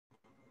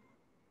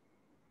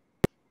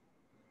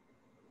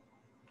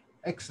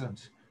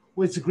Excellent.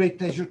 Well, it's a great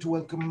pleasure to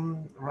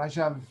welcome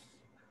Raghav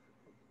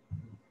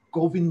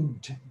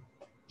Govind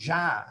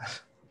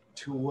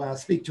to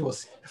speak to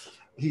us.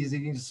 He's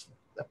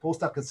a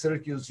postdoc at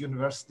Syracuse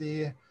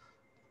University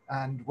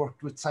and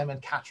worked with Simon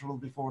Catterall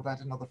before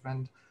that, another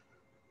friend.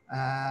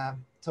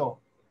 So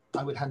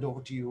I will hand over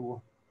to you,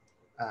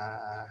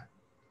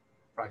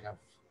 Raghav.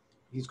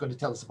 He's going to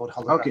tell us about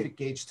holographic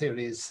gauge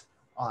theories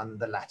on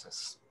the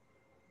lattice.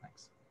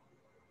 Thanks.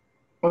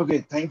 Okay,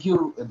 thank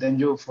you,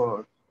 Denjo,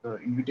 for the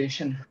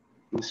invitation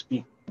to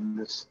speak in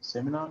this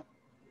seminar.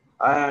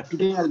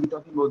 Today I'll be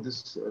talking about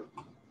this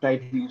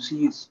title you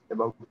see is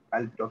about,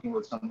 I'll be talking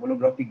about some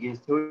holographic gauge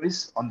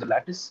theories on the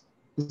lattice.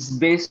 This is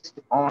based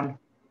on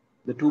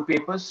the two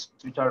papers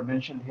which are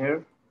mentioned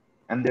here,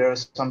 and there are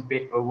some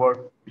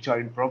work which are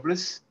in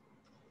progress.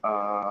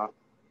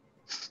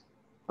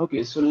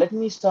 Okay, so let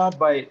me start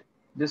by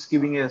just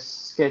giving a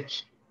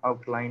sketch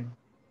outline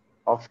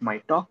of my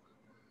talk.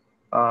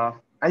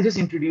 I'll just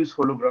introduce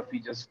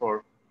holography just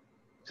for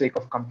sake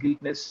of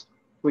completeness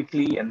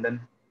quickly, and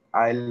then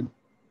I'll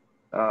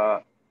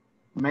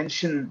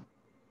mention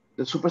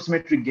the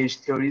supersymmetric gauge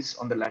theories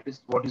on the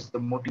lattice, what is the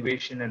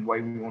motivation and why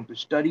we want to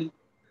study,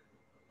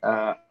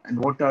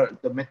 and what are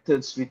the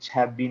methods which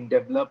have been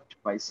developed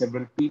by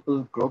several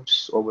people,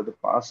 groups over the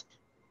past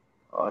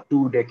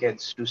 2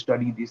 decades to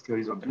study these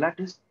theories of the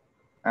lattice.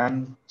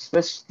 And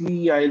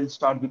especially, I'll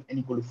start with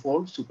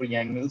N=4 super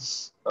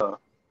angles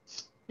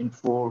in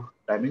 4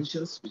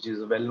 dimensions, which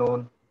is a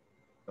well-known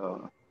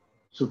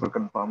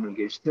superconformal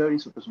gauge theory,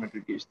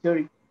 supersymmetric gauge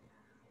theory.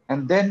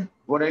 And then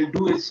what I'll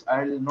do is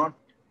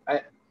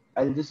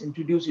I'll just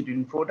introduce it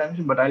in 4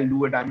 dimensions, but I'll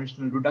do a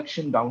dimensional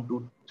reduction down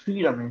to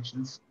 3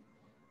 dimensions,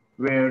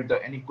 where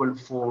the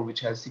N=4,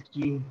 which has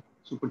 16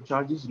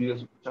 supercharges, real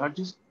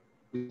supercharges,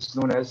 is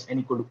known as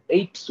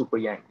N=8 super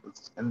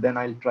angles. And then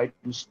I'll try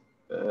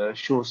to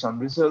show some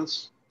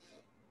results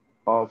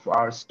of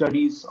our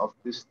studies of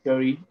this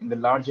theory in the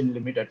large N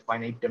limit at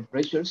finite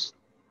temperatures.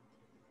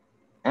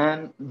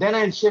 And then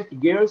I'll shift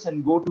gears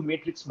and go to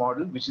matrix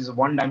model, which is a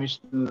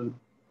 1-dimensional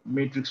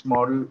matrix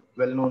model,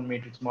 well-known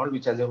matrix model,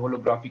 which has a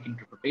holographic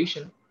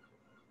interpretation,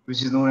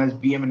 which is known as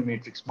BMN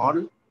matrix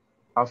model,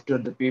 after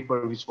the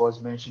paper which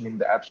was mentioned in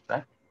the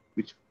abstract,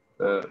 which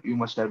you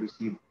must have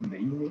received in the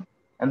email.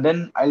 And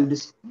then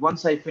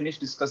once I finish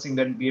discussing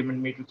that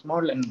BMN matrix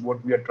model and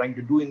what we are trying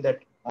to do in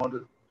that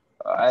model,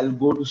 I'll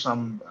go to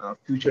some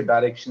future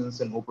directions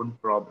and open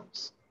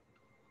problems.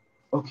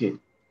 Okay.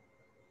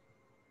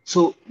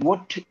 So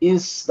what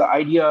is the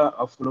idea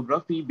of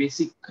holography?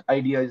 Basic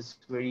idea is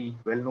very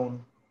well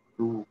known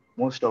to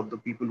most of the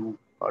people who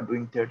are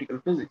doing theoretical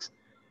physics,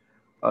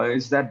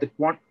 is that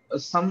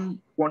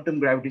some quantum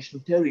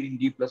gravitational theory in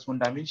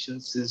d+1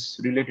 dimensions is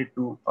related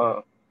to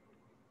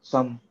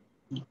some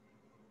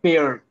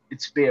pair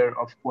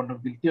of quantum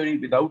field theory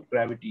without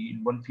gravity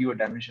in one fewer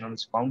dimension on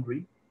its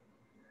boundary.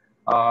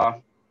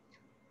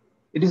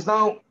 It is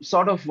now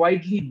sort of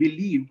widely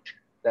believed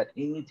that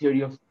any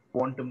theory of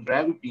quantum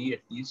gravity,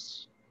 at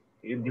least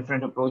in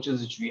different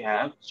approaches which we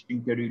have,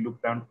 string theory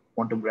looked at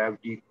quantum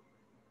gravity,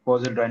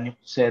 causal dynamic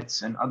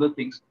sets, and other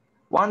things.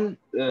 One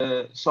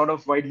sort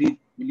of widely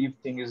believed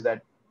thing is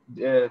that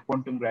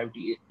quantum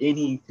gravity,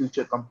 any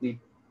future complete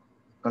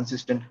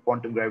consistent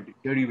quantum gravity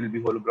theory will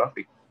be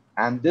holographic.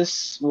 And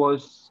this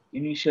was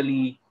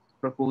initially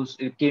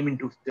proposed, it came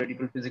into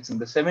theoretical physics in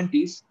the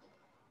 70s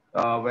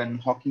when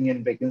Hawking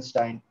and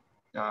Bekenstein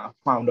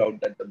found out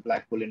that the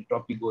black hole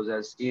entropy goes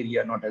as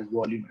area, not as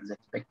volume as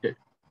expected.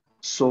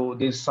 So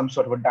there's some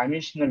sort of a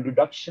dimensional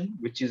reduction,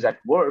 which is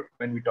at work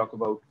when we talk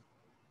about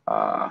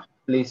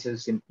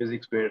places in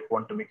physics where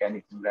quantum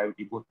mechanics and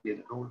gravity both play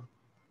a role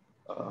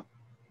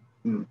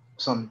in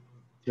some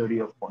theory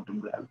of quantum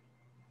gravity.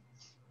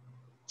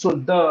 So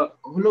the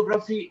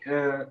holography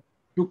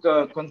took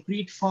a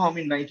concrete form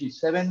in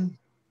 1997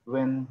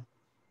 when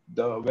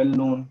the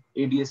well-known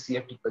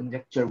ADS-CFT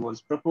conjecture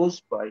was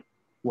proposed by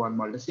Juan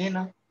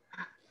Maldacena.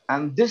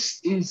 And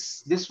this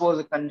was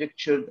a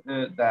conjecture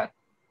that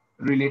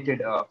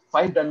related a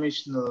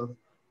 5-dimensional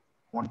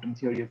quantum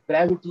theory of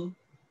gravity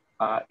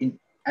in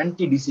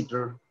anti-de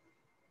Sitter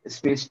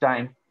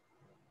space-time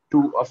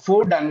to a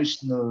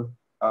 4-dimensional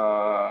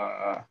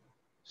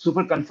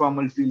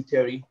superconformal field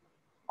theory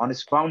on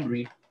its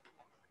boundary.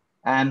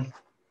 And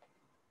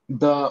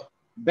the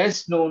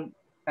best known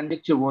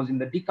conjecture was in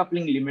the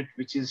decoupling limit,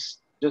 which is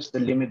just the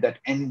limit that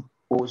n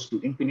goes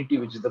to infinity,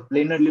 which is the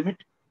planar limit.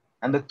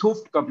 And the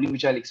 't-Hooft coupling,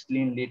 which I'll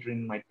explain later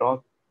in my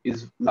talk,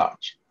 is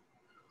large.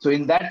 So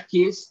in that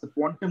case, the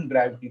quantum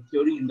gravity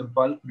theory in the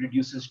bulk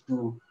reduces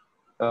to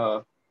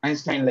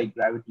Einstein-like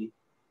gravity,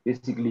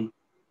 basically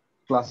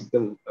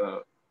classical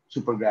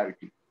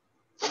supergravity.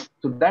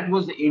 So that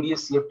was the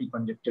ADS-CFT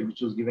conjecture,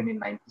 which was given in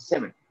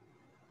 1997.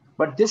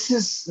 But this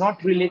is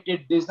not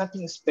related, there's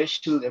nothing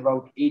special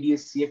about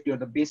ADS-CFT or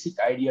the basic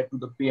idea to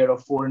the pair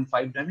of 4 and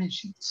 5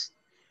 dimensions.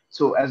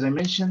 So as I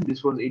mentioned,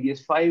 this was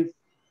ADS-5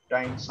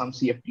 times some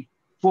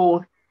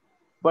CFT-4.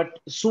 But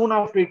soon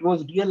after, it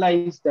was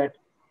realized that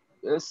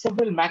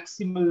several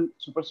maximal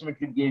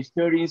supersymmetric gauge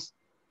theories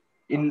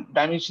in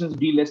dimensions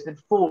d less than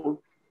 4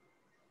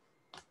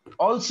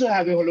 also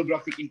have a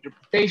holographic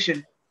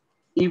interpretation,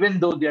 even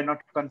though they are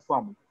not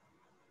conformal.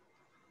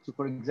 So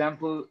for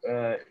example,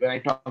 when I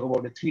talk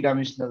about a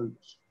three-dimensional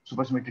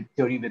supersymmetric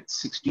theory with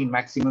 16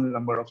 maximal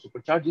number of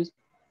supercharges,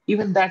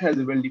 even that has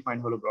a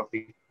well-defined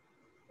holographic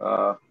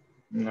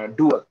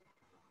dual.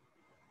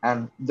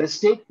 And the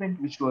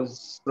statement which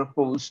was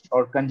proposed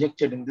or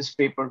conjectured in this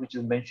paper, which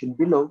is mentioned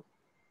below,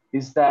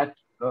 is that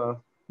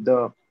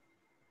the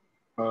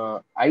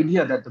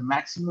idea that the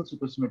maximal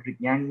supersymmetric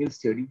Yang-Mills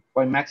theory,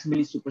 by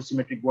maximally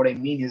supersymmetric, what I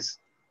mean is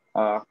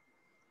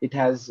it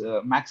has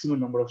a maximum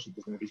number of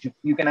supersymmetries.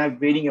 You can have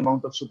varying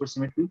amount of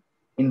supersymmetry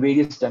in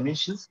various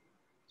dimensions.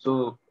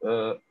 So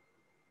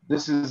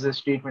this is a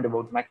statement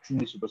about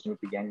maximally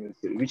supersymmetric Yang-Mills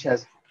theory, which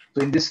has,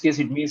 so in this case,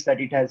 it means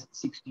that it has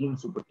 16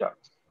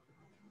 supercharges.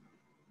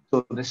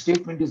 So the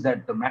statement is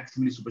that the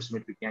maximally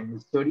supersymmetric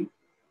Yang-Mills theory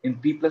in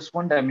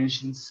p+1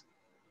 dimensions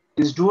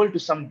is dual to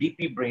some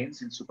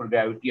D2-branes in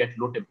supergravity at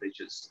low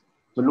temperatures.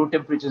 So low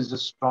temperatures is a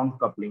strong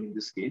coupling in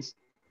this case.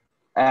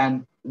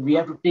 And we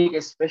have to take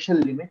a special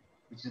limit,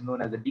 which is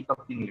known as the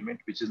decoupling limit,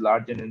 which is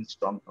larger than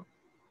strong coupling.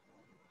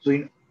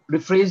 So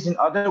rephrased in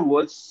other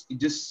words, it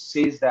just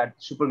says that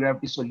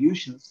supergravity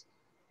solutions,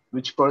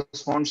 which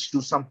corresponds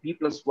to some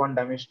p+1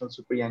 dimensional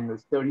super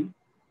Yang-Mills theory,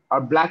 are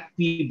black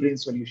p-brane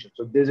solutions.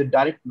 So there's a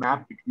direct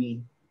map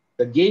between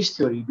the gauge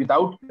theory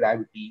without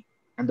gravity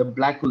and the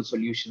black hole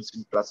solutions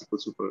in classical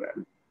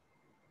supergravity.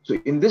 So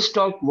in this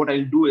talk, what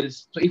I'll do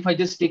is, so if I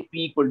just take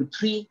p equal to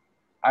 3,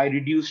 I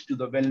reduce to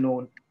the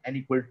well-known n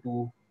equal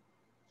to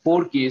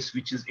 4 case,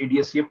 which is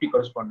ADS-CFT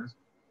correspondence.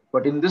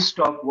 But in this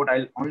talk, what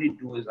I'll only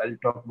do is I'll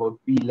talk about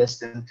p less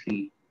than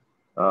 3.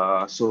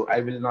 So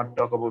I will not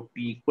talk about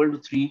p equal to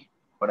 3,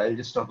 but I'll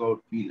just talk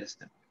about p less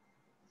than 3.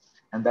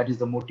 And that is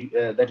the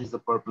that is the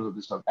purpose of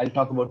this talk. I'll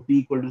talk about p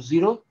equal to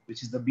 0,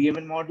 which is the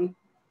BMN model.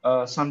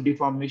 Some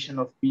deformation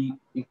of p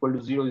equal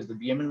to 0 is the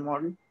BMN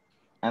model.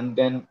 And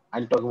then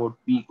I'll talk about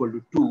p equal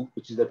to 2,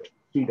 which is the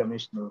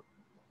three-dimensional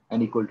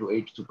n equal to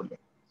 8 supergravity.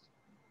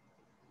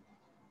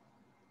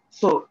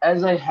 So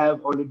as I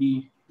have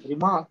already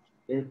remarked,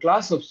 a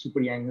class of super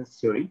Yang-Mills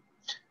theory,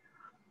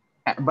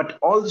 but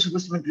all the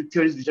supersymmetric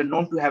theories which are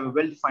known to have a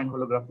well-defined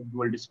holographic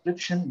dual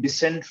description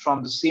descend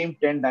from the same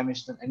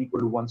 10-dimensional n equal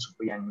to 1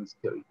 super Yang-Mills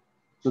theory.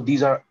 So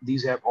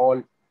these have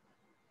all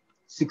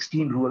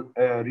 16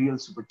 real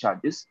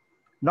supercharges.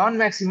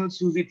 Non-maximal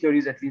SUSY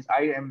theories, at least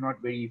I am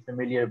not very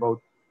familiar about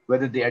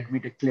whether they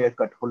admit a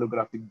clear-cut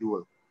holographic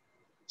dual.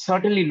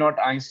 Certainly not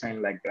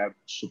Einstein-like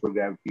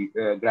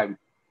gravity.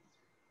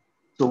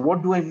 So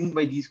what do I mean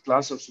by these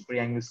class of super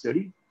Yang-Mills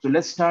theory? So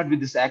let's start with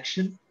this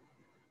action,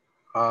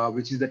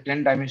 which is the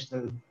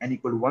 10-dimensional n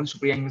equal to 1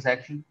 super Yang-Mills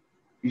action.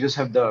 You just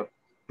have the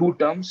two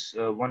terms.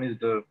 One is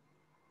the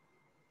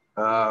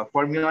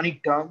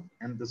fermionic term,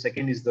 and the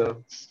second is the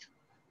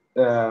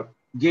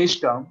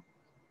gauge term.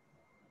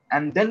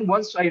 And then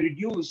once I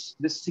reduce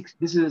this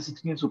is a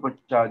 16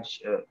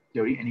 supercharge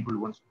theory, n equal to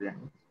 1 super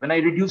Yang-Mills. When I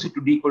reduce it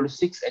to d equal to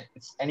 6,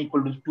 it's n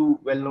equal to 2,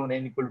 well-known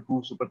n equal to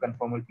 2 super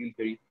conformal field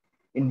theory.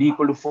 In d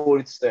equal to 4,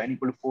 it's the n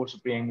equal to 4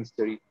 super Yang-Mills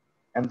theory.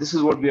 And this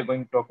is what we are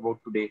going to talk about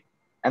today.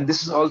 And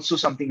this is also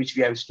something which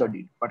we have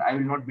studied, but I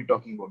will not be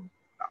talking about it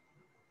now.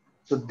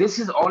 So this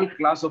is all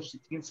class of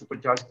 16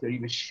 supercharge theory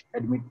which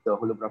admit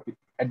holographic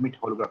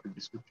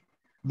description.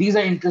 These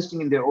are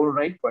interesting in their own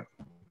right, but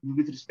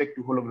with respect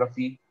to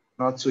holography,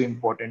 not so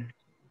important,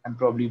 and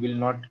probably will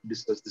not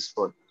discuss this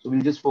further. So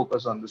we'll just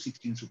focus on the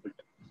 16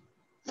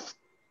 supercharges.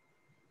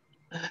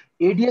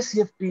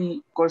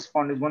 ADS-CFT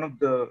correspondence,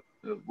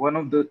 one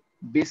of the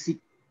basic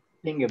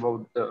thing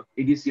about the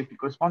ADS-CFT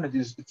correspondence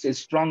is it's a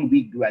strong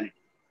weak duality.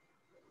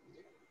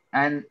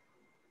 And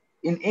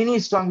in any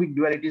strong weak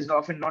duality, it's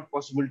often not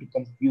possible to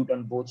compute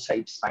on both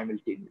sides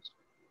simultaneously.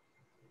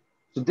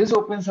 So this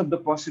opens up the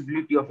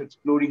possibility of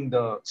exploring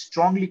the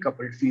strongly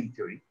coupled field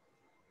theory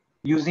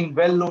using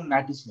well-known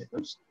lattice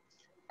methods,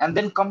 and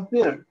then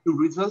compare to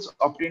results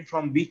obtained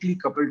from weakly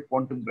coupled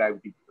quantum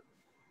gravity theory.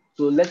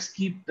 So let's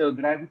keep the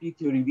gravity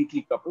theory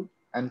weakly coupled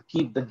and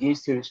keep the gauge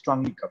theory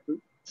strongly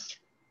coupled.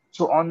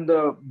 So on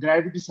the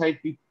gravity side,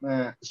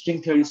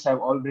 string theorists have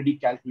already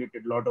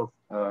calculated a lot of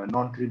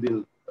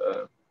non-trivial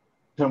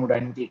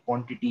thermodynamical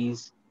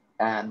quantities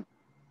and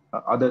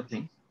other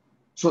things.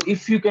 So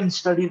if you can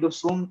study the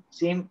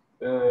same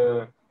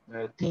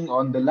thing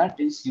on the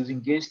lattice using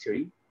gauge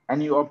theory,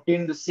 and you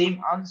obtain the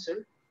same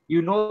answer,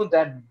 you know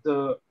that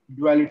the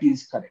duality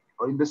is correct.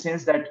 Or in the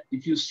sense that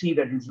if you see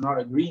that it's not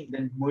agreeing,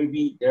 then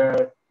maybe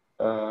there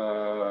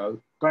are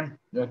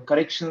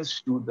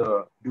corrections to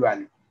the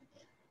duality.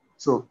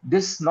 So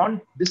this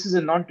is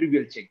a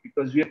non-trivial check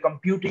because we are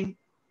computing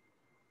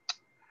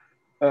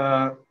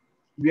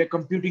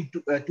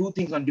two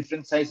things on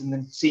different sides and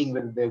then seeing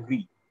whether they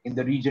agree in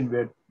the region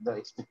where the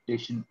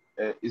expectation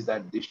is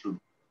that they should.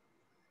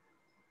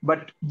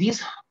 But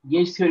these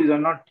gauge theories are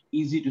not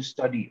easy to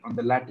study on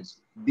the lattice.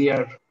 They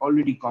are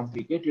already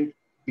complicated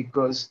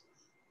because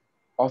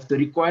of the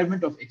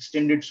requirement of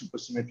extended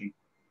supersymmetry.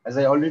 As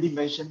I already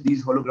mentioned,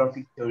 these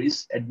holographic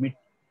theories admit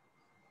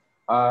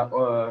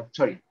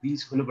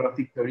these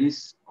holographic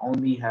theories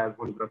only have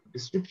holographic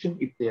description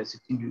if they are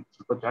 16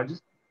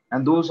 supercharges,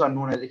 and those are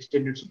known as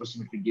extended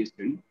supersymmetry gauge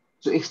theory.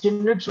 So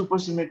extended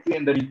supersymmetry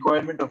and the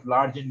requirement of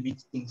large and weak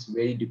things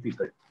very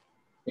difficult.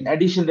 In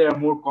addition, there are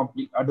more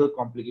other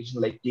complications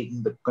like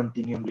taking the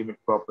continuum limit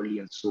properly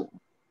and so on.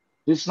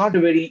 It's not a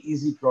very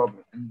easy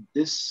problem, and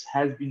this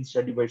has been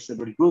studied by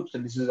several groups,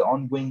 and this is an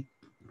ongoing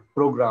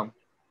program.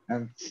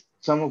 And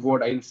some of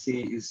what I'll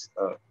say is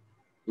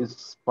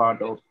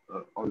part of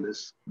all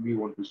this we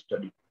want to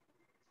study.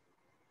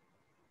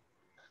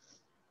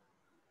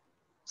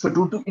 So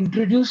to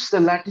introduce the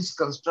lattice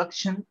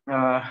construction,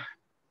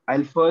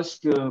 I'll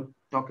first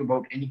talk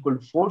about N equal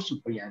to 4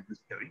 superangles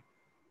theory.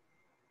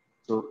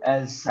 So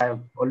as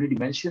I've already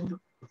mentioned,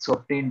 it's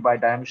obtained by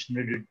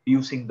dimensionally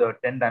reducing the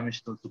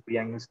 10-dimensional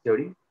superangles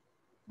theory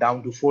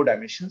down to 4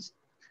 dimensions.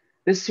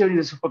 This theory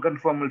is a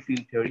superconformal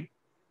field theory.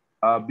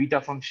 Beta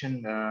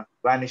function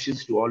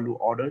vanishes to all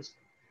orders.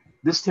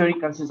 This theory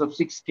consists of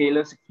 6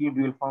 scalars, 6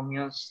 dual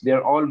fermions.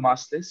 They're all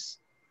massless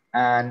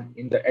and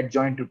in the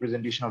adjoint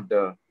representation of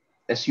the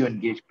SUN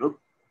gauge group.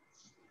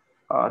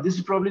 This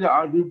is probably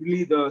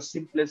arguably the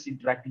simplest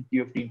interacting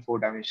QFT in 4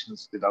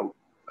 dimensions without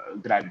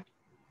gravity.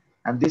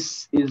 And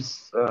this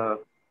is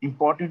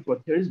important for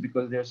theories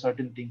because there are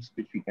certain things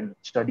which we can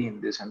study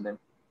in this and then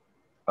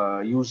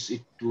use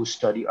it to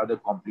study other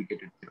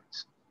complicated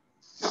theories.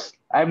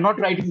 I'm not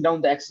writing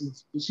down the action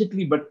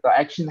explicitly, but the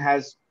action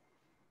has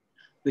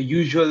the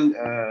usual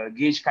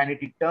gauge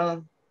kinetic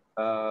term,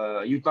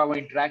 Yukawa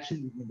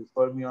interaction between the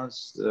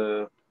fermions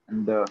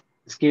and the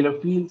scalar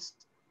fields.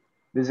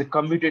 There's a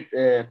quartic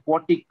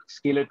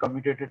scalar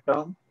commutator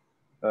term,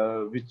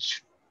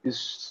 which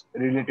is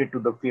related to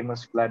the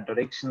famous flat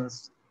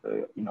directions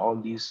in all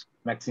these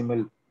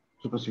maximal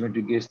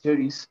supersymmetric gauge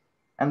theories.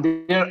 And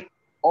they're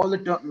all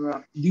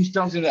these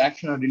terms in the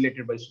action are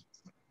related by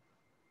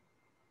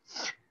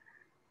supersymmetry.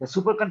 The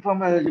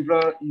superconformal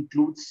algebra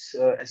includes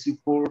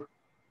SU4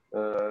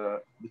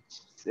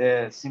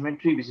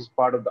 symmetry, which is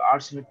part of the R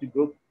symmetry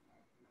group,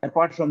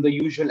 apart from the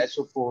usual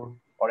SO4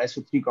 or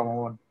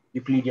SO3,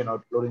 Euclidean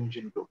or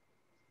Lorentzian group.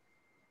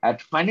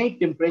 At finite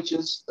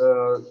temperatures,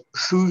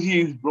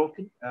 SUSY is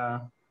broken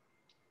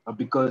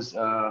because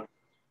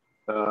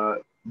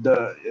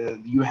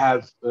you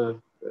have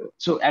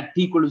so at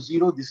T equal to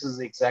 0, this is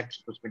the exact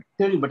supersymmetric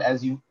theory. But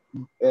as you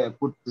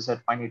put this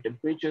at finite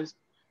temperatures,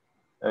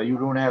 you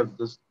don't have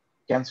this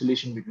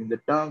cancellation between the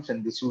terms,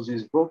 and the SUSY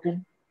is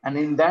broken. And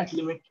in that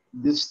limit,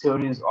 this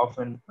theory is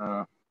often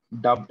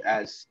dubbed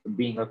as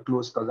being a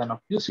close cousin of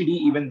QCD,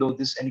 even though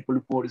this N equal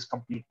to 4 is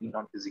completely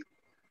non-physical.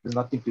 There's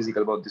nothing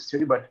physical about this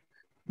theory, but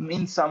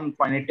in some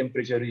finite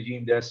temperature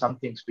regime, there are some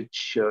things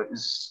which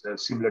is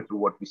similar to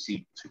what we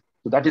see. So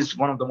that is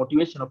one of the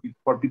motivation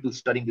for people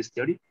studying this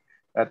theory.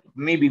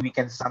 Maybe we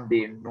can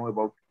someday know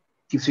about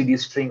QCD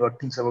string or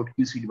things about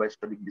QCD by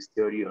studying this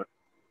theory or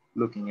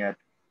looking at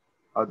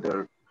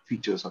other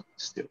features of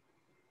this theory.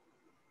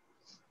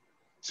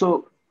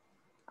 So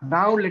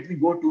now let me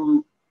go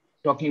to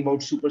talking about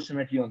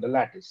supersymmetry on the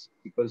lattice,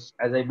 because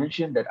as I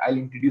mentioned that I'll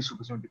introduce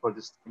supersymmetry for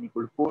this N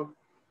equal to 4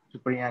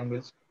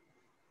 superangles.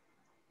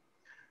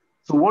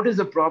 So what is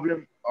the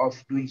problem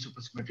of doing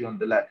supersymmetry on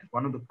the lattice?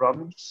 One of the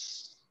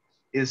problems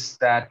is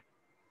that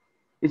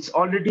it's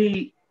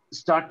already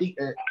starting,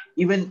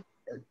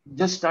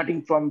 just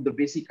starting from the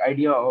basic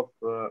idea of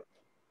the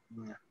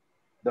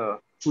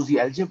SUSY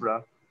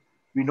algebra,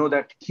 we know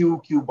that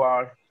Q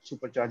bar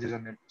supercharges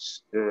and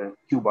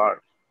Q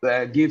bar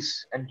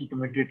gives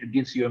anti-commutator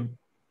gives you a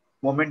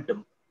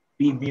momentum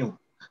P mu,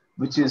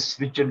 which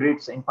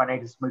generates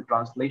infinitesimal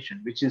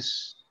translation, which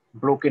is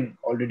broken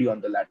already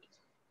on the lattice.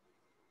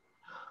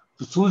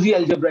 So SUSY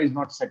algebra is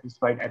not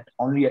satisfied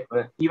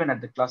even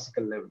at the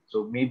classical level.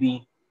 So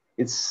maybe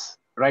it's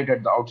right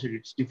at the outset,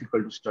 it's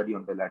difficult to study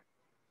on the lattice.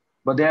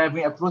 But there have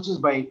been approaches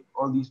by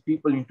all these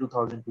people in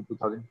 2000 to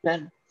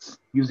 2010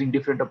 using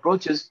different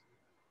approaches.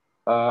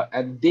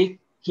 And they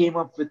came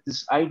up with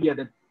this idea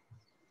that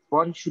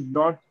one should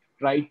not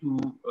try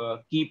to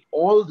keep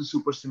all the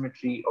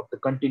supersymmetry of the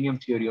continuum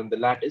theory on the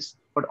lattice,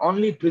 but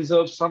only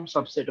preserve some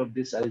subset of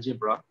this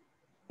algebra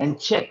and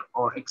check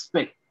or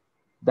expect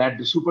that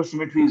the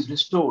supersymmetry is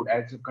restored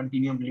as the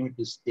continuum limit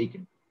is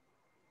taken.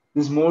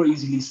 This is more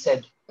easily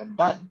said than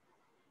done,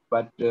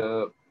 but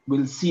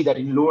we'll see that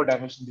in lower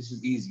dimension, this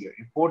is easier.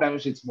 In 4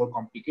 dimensions, it's more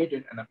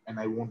complicated, and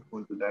I won't go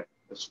into that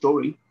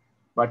story,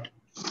 but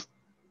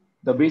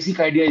the basic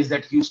idea is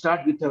that you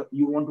start with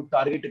you want to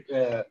target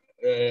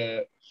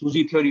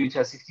SUSY theory, which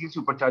has 16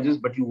 supercharges,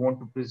 but you want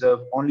to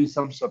preserve only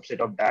some subset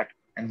of that.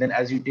 And then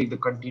as you take the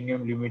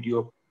continuum limit,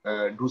 you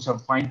do some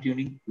fine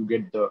tuning to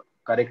get the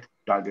correct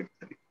target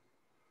theory.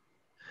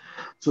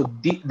 So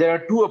there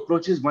are 2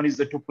 approaches. One is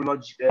the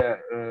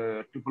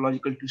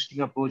topological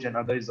twisting approach, and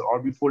other is the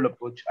orbifold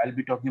approach. I'll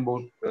be talking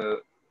about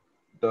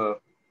the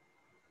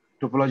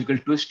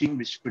topological twisting,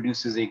 which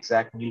produces the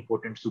exact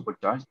nilpotent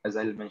supercharge, as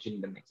I'll mention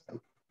in the next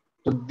slide.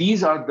 So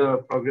these are the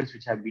progress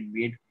which have been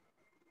made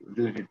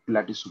related to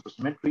lattice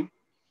supersymmetry.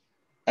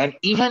 And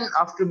even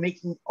after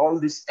making all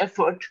this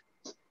effort,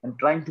 and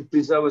trying to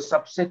preserve a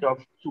subset of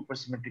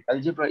supersymmetric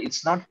algebra,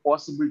 it's not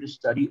possible to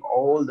study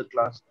all the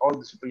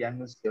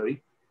superangles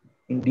theory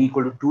in D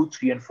equal to 2,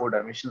 3, and 4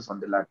 dimensions on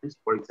the lattice.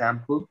 For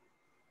example,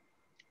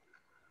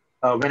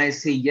 when I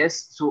say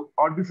yes, so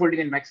orbit folding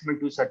and maximal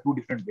twists are two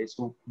different ways.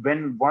 So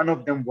when one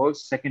of them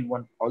works, second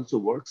one also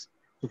works.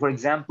 So for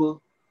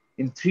example,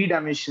 in 3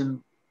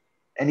 dimension,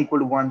 n equal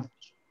to 1,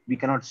 we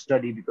cannot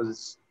study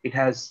because it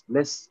has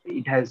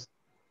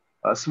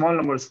a small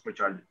number of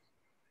supercharges.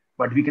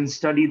 But we can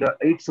study the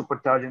 8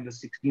 supercharge and the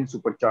 16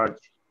 supercharge.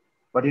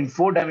 But in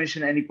 4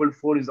 dimension, n equal to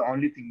 4 is the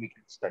only thing we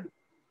can study.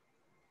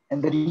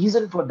 And the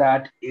reason for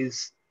that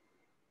is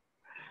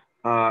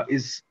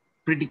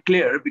pretty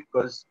clear,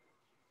 because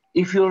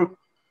if your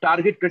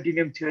target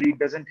continuum theory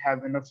doesn't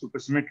have enough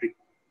supersymmetry,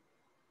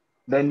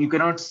 then you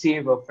cannot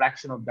save a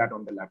fraction of that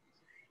on the lattice.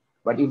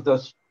 But if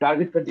the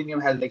target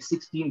continuum has like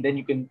 16, then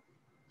you can,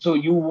 so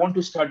you want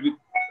to start with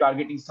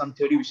targeting some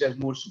theory which has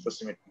more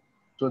supersymmetry,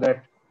 so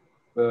that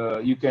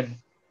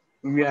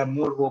we have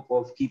more hope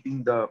of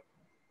keeping the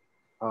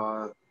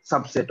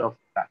subset of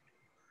that.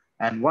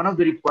 And one of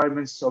the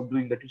requirements of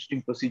doing the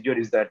twisting procedure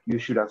is that you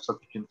should have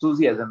sufficient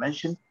SUSY, as I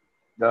mentioned.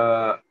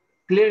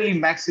 Clearly,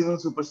 maximum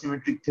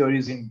supersymmetric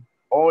theories in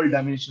all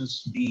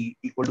dimensions D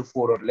equal to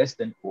 4 or less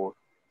than 4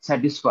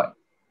 satisfy.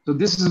 So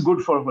this is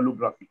good for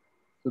holography.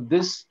 So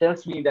this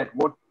tells me that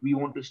what we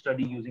want to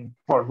study using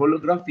for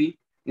holography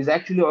is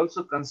actually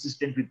also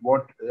consistent with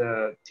what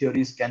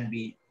theories can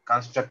be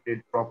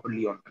constructed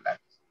properly on the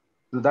lattice.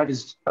 So that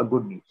is a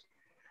good news.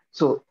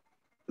 So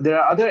there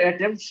are other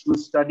attempts to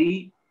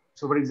study.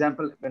 So for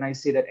example, when I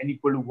say that n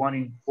equal to 1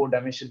 in 4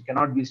 dimension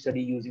cannot be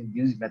studied using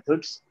these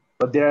methods,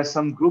 but there are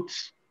some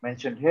groups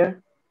mentioned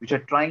here which are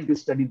trying to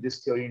study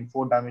this theory in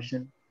 4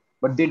 dimension,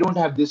 but they don't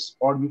have this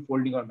orbital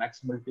folding or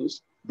maximal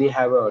twist. They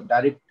have a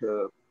direct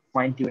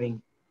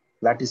fine-tuning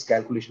lattice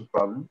calculation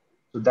problem.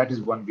 So that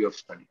is one way of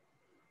study.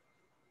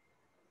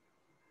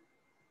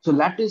 So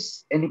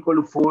lattice n equal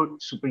to 4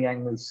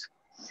 superangles.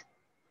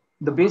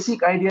 The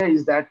basic idea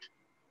is that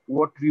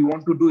what we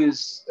want to do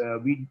is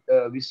we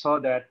saw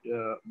that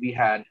we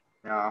had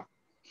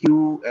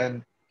Q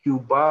and Q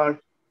bar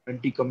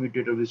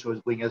anti-commutator which was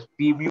going as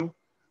P mu.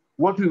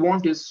 What we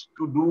want is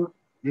to do,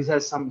 this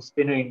has some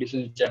spinor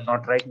indices which I'm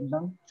not writing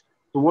down.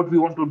 So what we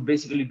want to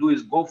basically do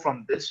is go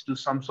from this to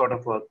some sort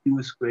of a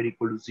Q square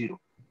equal to 0.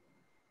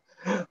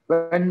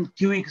 When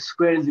Q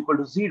square is equal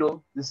to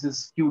 0, this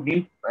is Q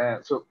nil.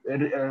 So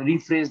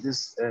rephrase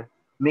this,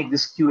 make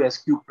this Q as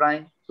Q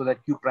prime, so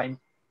that Q prime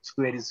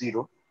square is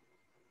 0.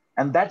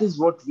 And that is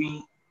what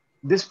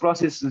this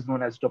process is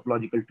known as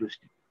topological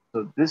twisting.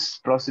 So this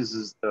process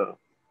is the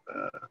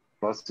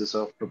process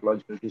of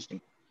topological twisting.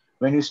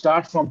 When you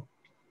start from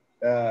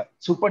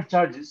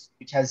supercharges,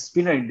 which has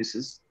spinor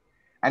indices,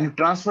 and you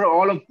transfer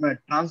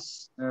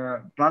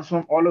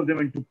transform all of them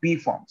into P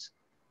forms.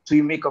 So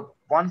you make a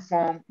 1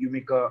 form, you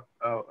make a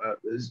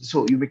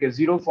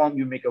 0 form,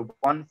 you make a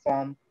 1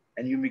 form,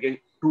 and you make a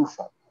 2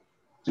 form.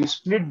 So you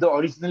split the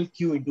original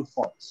Q into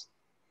forms.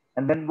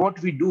 And then what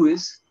we do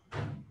is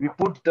we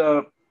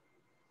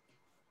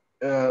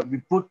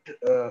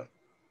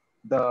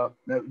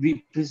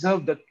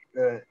preserve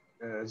the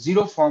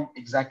 0 form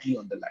exactly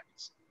on the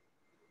lattice.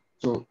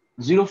 So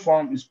 0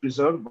 form is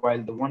preserved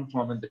while the 1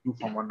 form and the 2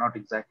 form are not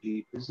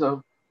exactly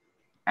preserved.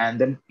 And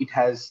then it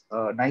has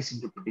a nice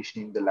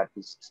interpretation in the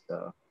lattice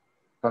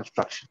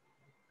construction.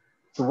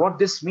 So what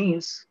this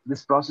means,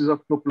 this process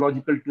of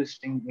topological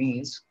twisting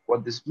means,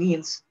 what this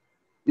means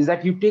is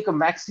that you take a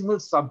maximal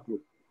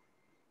subgroup.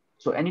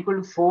 So n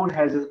equal to 4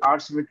 has an R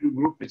symmetry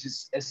group, which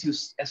is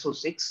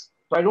SO6.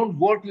 So I don't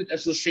work with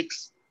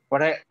SO6,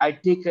 but I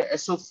take a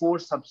SO4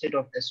 subset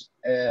of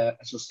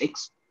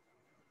SO6.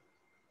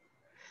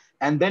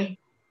 And then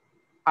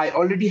I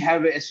already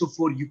have a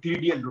SO4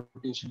 Euclidean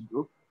rotation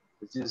group,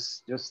 which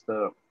is just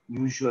the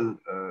usual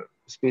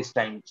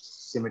space-time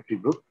symmetry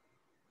group.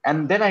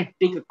 And then I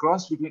take a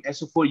cross between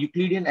SO4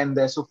 Euclidean and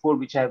the SO4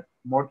 which I have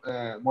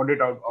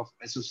modded out of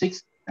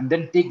SO6, and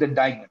then take the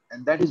diagonal.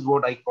 And that is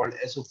what I call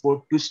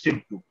SO4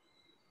 twisted group.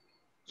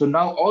 So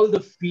now all the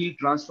field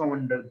transform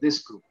under this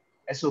group,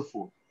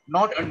 SO4,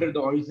 not under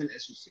the original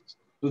SO6.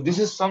 So this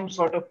is some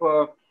sort of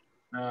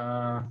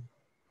a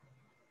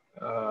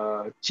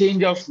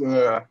change of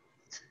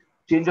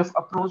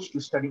approach to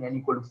studying n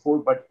equal to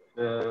 4, but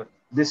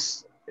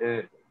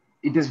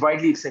it is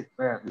widely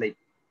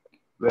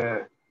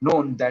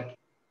known that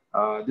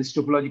this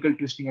topological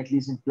twisting, at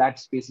least in flat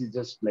space, is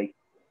just like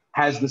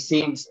has the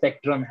same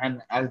spectrum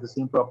and has the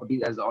same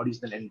properties as the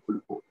original n equal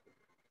to 4.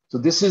 So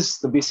this is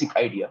the basic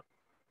idea.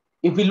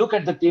 If we look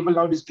at the table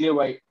now, it is clear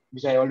why,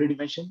 which I already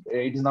mentioned.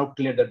 It is now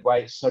clear that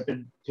why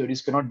certain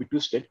theories cannot be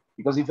twisted.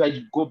 Because if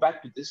I go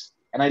back to this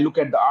and I look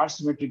at the R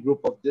symmetry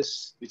group of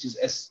this, which is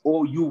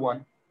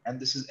SOU1, and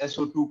this is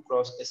SO2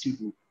 cross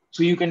SU2.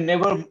 So you can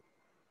never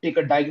take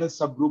a diagonal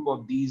subgroup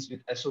of these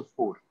with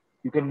SO4.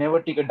 You can never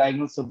take a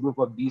diagonal subgroup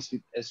of these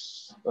with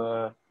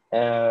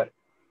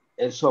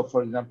so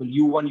for example,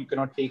 U1, you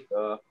cannot take,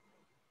 so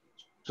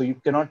you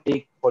cannot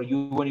take, for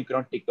U1, you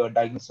cannot take a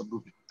diagonal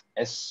subgroup with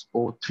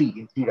SO3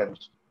 in 3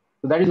 dimensions.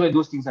 So that is why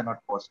those things are not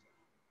possible.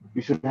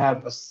 You should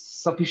have a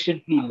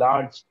sufficiently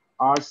large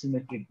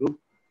R-symmetric group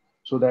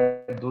so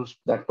that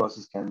that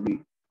process can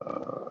be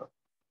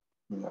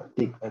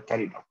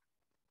carried out.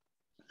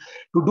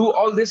 To do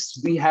all this,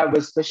 we have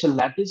a special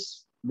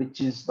lattice,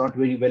 which is not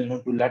very well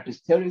known to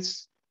lattice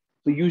theorists.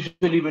 So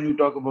usually when we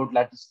talk about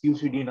lattice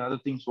QCD and other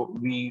things,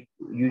 we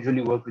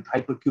usually work with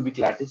hypercubic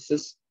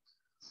lattices.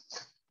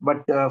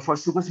 But for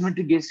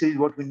supersymmetric gauge series,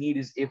 what we need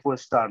is A4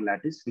 star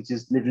lattice, which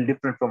is a little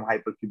different from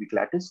hypercubic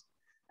lattice.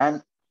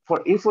 And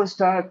for A4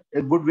 star,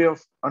 a good way of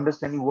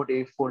understanding what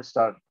A4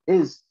 star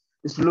is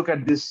to look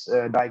at this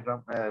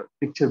diagram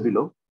picture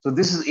below. So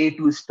this is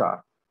A2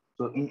 star.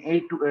 So in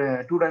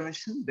A2 two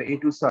dimension, the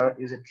A2 star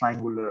is a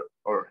triangular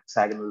or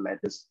hexagonal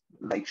lattice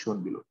like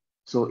shown below.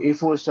 So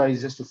A4 star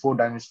is just a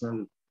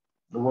 4-dimensional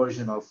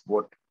version of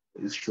what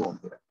is shown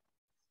here.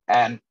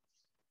 And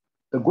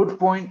the good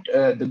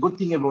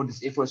thing about this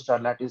A4 star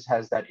lattice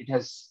has that it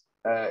has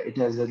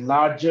a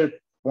larger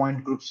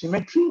point group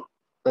symmetry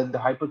than the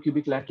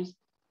hypercubic lattice,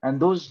 and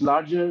those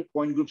larger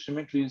point group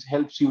symmetries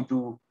helps you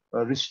to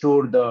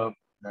restore the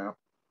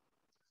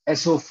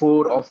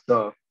SO4 of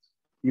the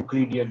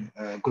Euclidean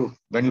group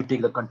when you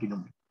take the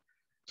continuum.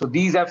 So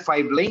these have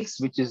 5 links,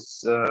 which is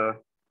so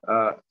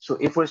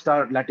A4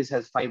 star lattice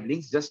has 5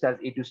 links, just as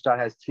A2 star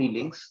has 3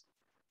 links,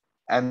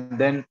 and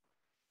then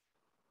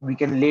we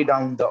can lay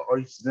down the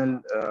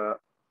original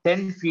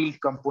 10 field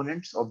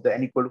components of the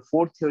N equal to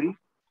 4 theory.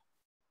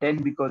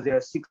 10 because there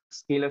are 6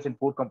 scalars and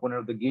 4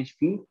 components of the gauge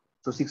field.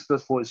 So 6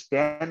 plus 4 is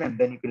 10, and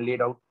then you can lay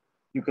it out.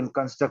 You can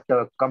construct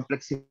a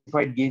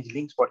complexified gauge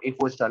links for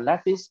A4 star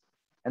lattice,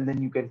 and then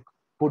you can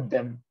put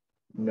them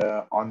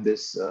on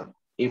this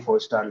A4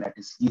 star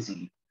lattice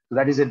easily. So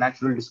that is a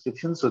natural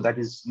description. So that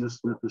is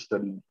useful to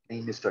study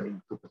in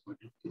studying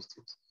supersymmetric gauge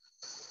theories.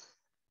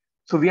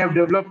 So we have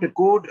developed a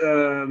code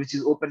which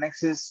is open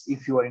access.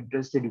 If you are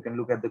interested, you can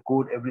look at the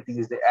code. Everything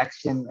is the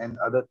action and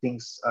other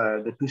things,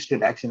 the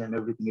twisted action and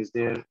everything is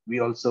there. We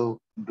also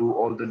do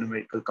all the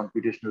numerical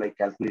computation like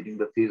calculating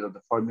the phase of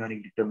the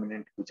fermionic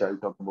determinant, which I'll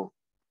talk about,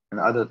 and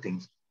other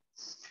things.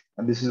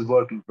 And this is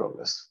work in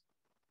progress.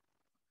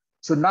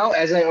 So now,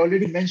 as I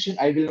already mentioned,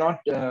 I will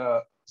not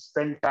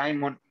spend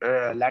time on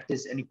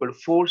lattice N equal to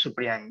 4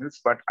 superangles,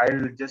 but I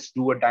will just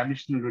do a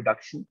dimensional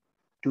reduction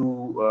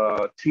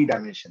to 3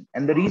 dimension.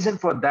 And the reason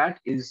for that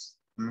is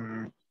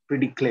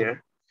pretty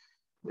clear.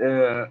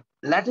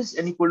 Lattice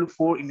N equal to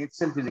 4 in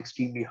itself is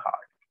extremely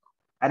hard.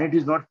 And it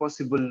is not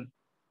possible,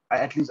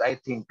 at least I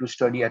think, to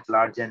study at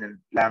large N and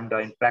lambda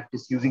in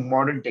practice using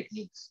modern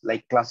techniques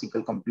like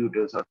classical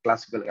computers or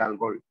classical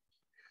algorithms.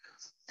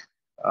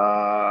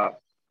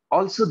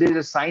 Also, there is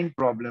a sign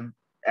problem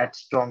at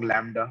strong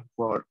lambda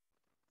for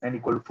N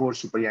equal to 4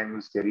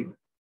 superangles theory,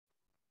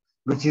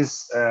 which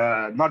is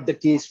not the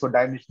case for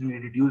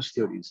dimensionally reduced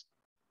theories.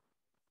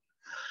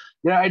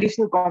 There are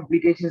additional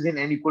complications in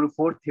N equal to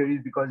 4 theories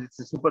because it's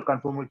a super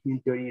conformal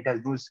field theory. It has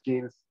no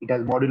scales, it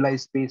has moduli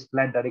space,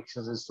 flat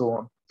directions, and so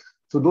on.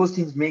 So those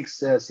things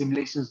makes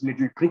simulations a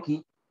little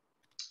tricky.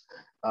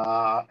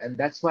 And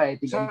that's why I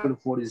think N equal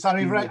to 4 is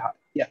extremely hard.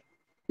 Yeah.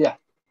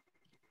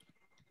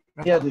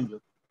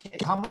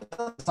 How much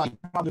sign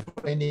problem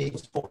for N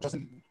equals 4?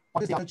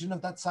 What is the origin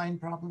of that sign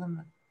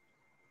problem?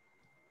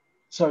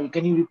 Sorry,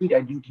 can you repeat?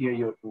 I didn't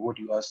hear what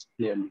you asked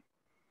clearly.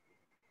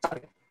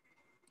 Sorry.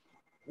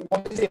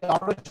 What is the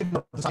origin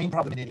of the sign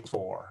problem in N equals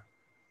 4?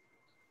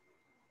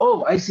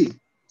 Oh, I see.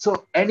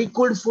 So N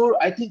equals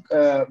 4, I think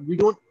we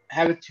don't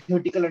have a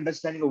theoretical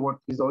understanding of what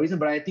is the origin,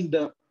 but I think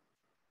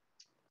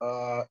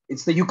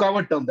it's the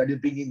Yukawa term that is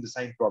bringing the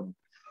sign problem.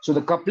 So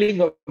the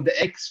coupling of the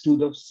x to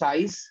the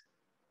size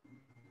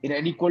in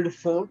N equal to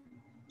 4.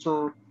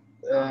 So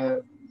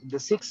the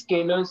 6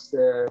 scalars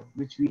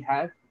which we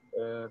have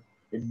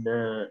in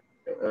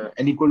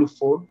N equal to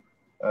 4,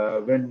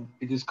 when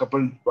it is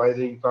coupled by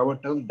the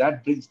Yukawa term,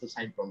 that brings the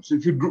sign problem. So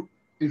if you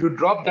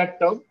drop that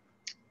term,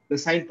 the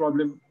sign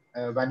problem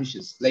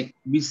vanishes. Like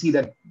we see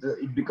that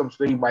it becomes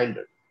very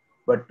milder.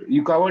 But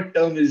Yukawa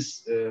term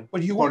is.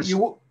 But you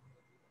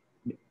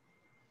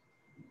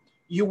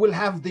will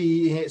have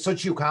the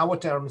such Yukawa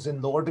terms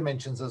in lower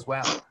dimensions as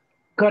well.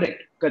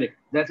 Correct.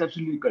 That's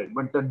absolutely correct.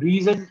 But the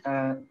reason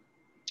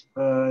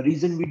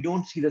we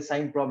don't see the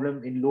sign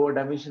problem in lower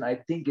dimension, I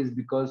think, is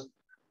because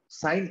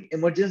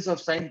emergence of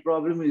sign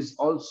problem is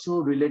also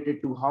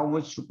related to how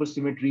much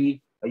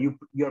supersymmetry you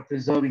are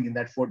preserving in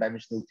that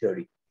 4-dimensional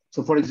theory.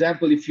 So, for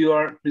example, if you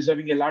are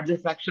preserving a larger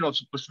fraction of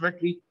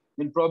supersymmetry,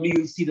 then probably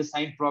you'll see the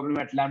sign problem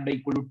at lambda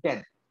equal to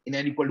 10 in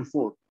N equal to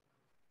 4.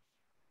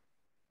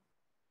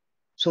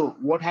 So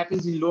what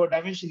happens in lower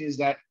dimension is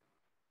that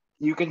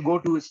you can go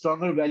to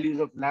stronger values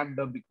of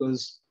lambda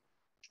because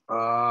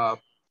so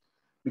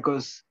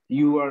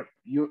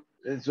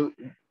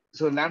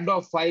lambda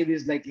of 5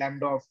 is like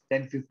lambda of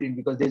 10, 15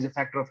 because there's a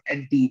factor of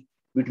NT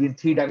between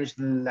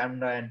 3-dimensional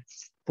lambda and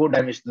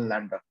 4-dimensional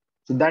lambda.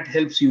 So that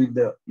helps you in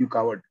the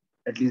Yukawa.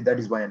 At least that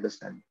is my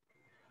understanding.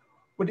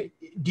 But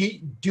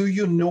do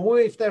you know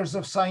if there's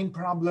a sign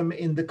problem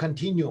in the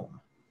continuum?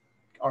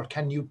 or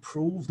can you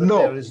prove that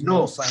there is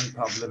no sign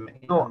problem?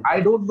 No, I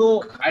don't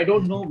know. I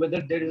don't know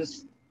whether there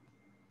is.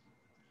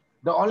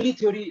 The only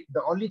theory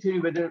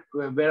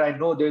where I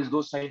know there is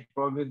no sign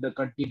problem in the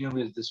continuum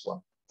is this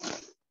one,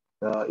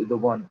 the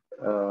one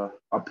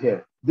up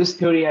here. This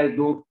theory has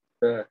no,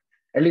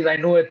 at least I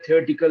know a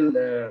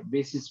theoretical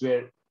basis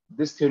where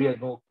this theory has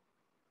no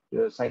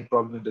sign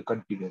problem in the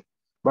continuum.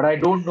 But I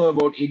don't know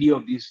about any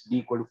of these D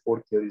equal to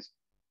 4 theories,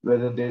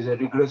 whether there's a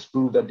rigorous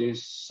proof that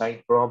there's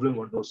sign problem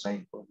or no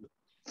sign problem.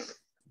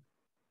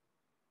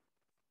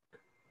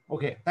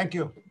 Okay, thank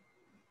you.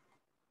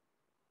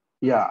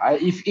 Yeah,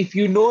 if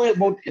you know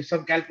about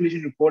some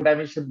calculation in 4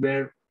 dimension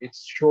where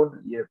it's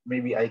shown, yeah,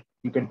 maybe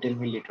you can tell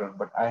me later on,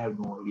 but I have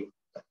no idea.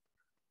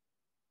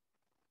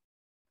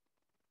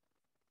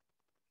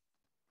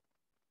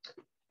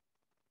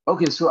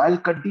 Okay, so I'll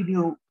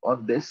continue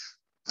on this.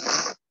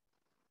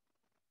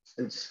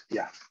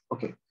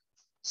 Okay.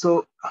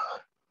 So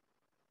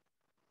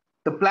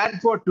the plan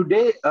for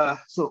today,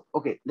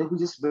 okay, let me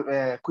just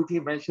quickly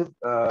mention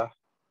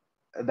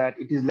that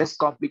it is less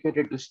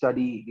complicated to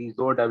study these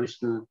lower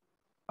dimensional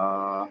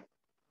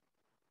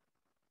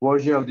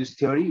version of this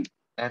theory,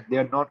 and they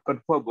are not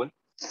conformable.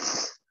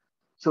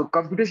 So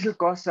computational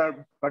costs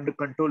are under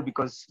control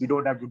because you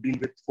don't have to deal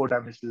with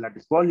 4-dimensional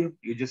lattice volume.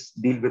 You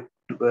just deal with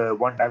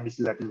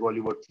 1-dimensional lattice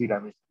volume or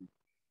 3-dimensional.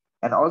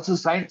 And also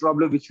sign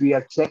problem, which we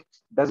have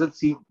checked, doesn't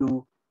seem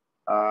to,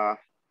 at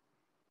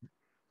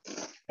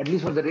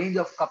least for the range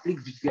of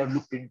couplings which we have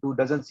looked into,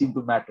 doesn't seem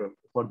to matter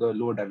for the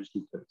lower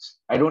dimensional theories.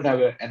 I don't have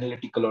an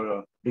analytical or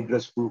a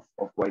rigorous proof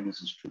of why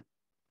this is true.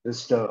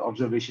 Just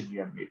observation we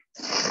have made.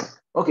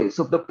 Okay,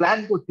 so the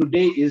plan for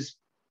today is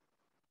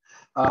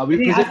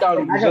we present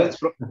our results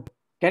from.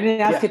 Can I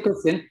ask a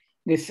question?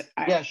 This,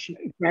 Sure.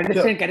 if I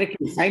understand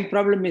correctly, sign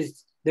problem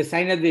is the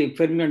sign of the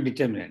fermion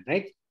determinant,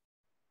 right?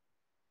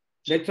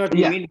 That's what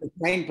you mean by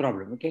sign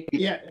problem, okay?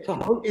 Yeah. So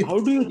how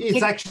do you?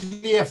 It's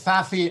actually a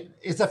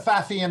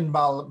Pfaffian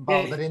ball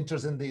that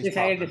enters in these. Yes,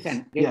 problems. I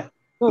understand. Okay?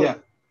 So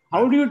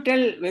how do you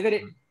tell whether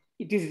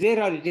it is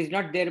there or it is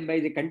not there by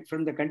the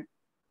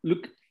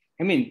look?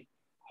 I mean,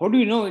 how do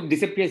you know it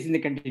disappears in the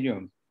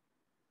continuum?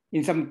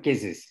 In some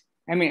cases,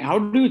 I mean, how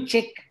do you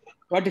check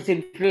what its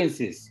influence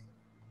is?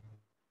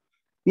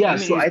 Yeah, I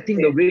mean, so I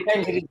think the way.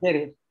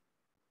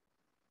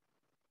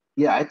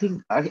 Yeah, I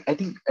think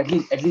at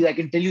least I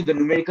can tell you the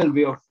numerical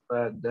way of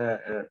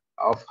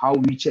of how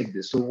we check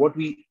this. So what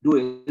we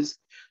do is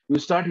we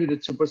start with the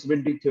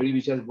supersymmetry theory,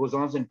 which has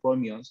bosons and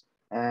fermions,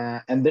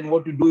 and then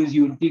what you do is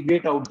you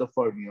integrate out the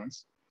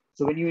fermions.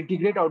 So when you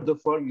integrate out the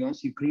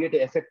fermions, you create an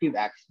effective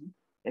action,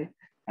 okay?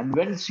 And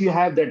once you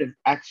have that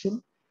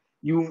action,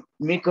 you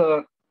make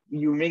the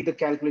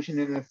calculation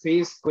in a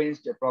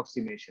phase-quenched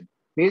approximation.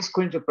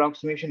 Phase-quenched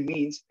approximation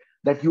means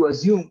that you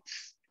assume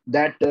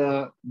that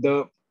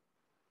the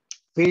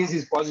phase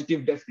is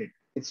positive definite.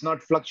 It's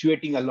not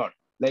fluctuating a lot.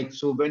 Like,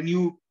 so when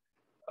you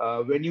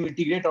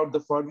integrate out the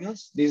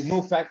fermions, there's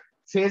no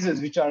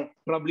phases which are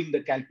troubling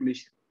the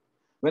calculation.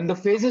 When the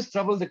phases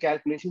trouble the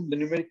calculation, the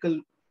numerical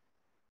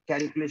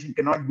calculation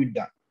cannot be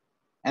done.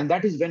 And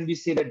that is when we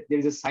say that there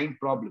is a sign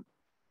problem,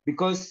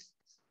 because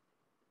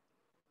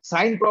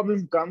sign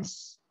problem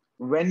comes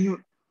when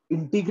you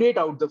integrate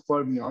out the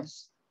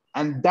fermions,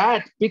 and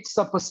that picks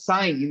up a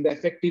sign in the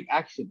effective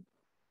action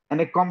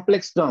and a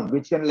complex term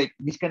which can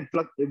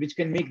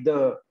make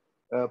the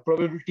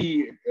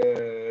probability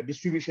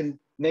distribution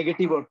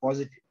negative or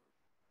positive,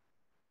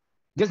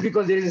 just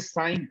because there is a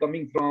sign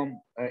coming from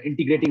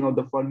integrating out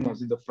the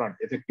fermions in the front,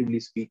 effectively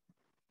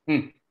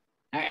speaking.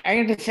 I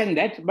understand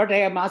that, but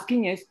I am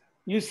asking is,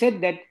 you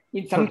said that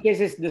in some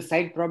cases the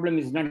sign problem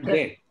is not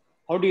there.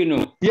 How do you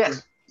know?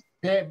 Yes.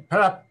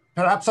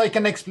 Perhaps I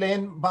can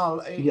explain.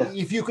 Well,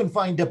 if you can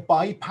find a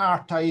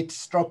bipartite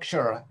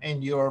structure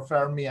in your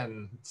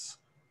fermions,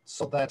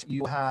 so that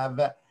you have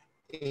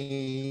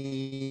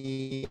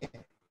a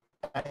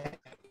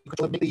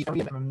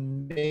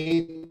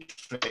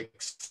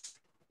matrix.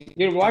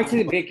 Your voice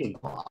is breaking.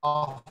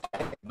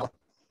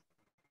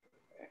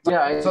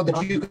 So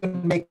that you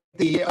can make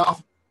the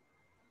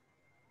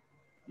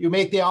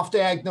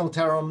off-diagonal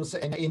terms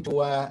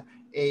into an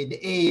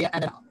A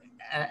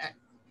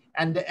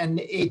and an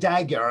A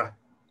dagger,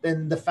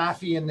 then the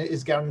Pfaffian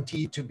is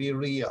guaranteed to be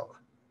real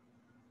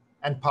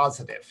and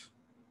positive.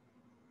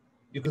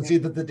 You can see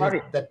that the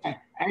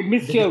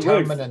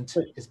determinant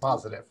is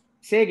positive.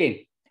 Say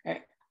again.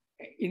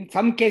 In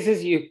some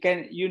cases,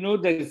 you know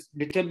the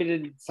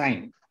determinant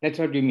sign. That's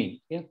what you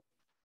mean. Yeah.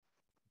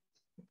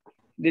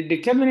 The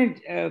determinant.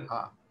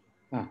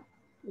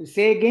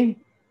 Say again.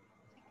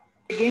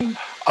 I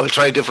will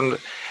try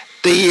different.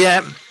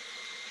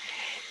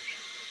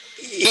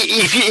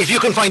 If you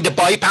can find the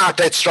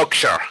bipartite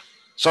structure,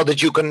 so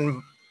that you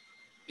can.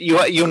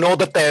 You know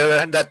that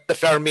the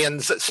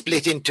fermions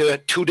split into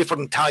 2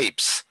 different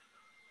types,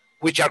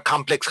 which are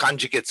complex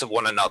conjugates of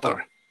one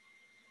another,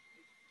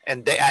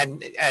 and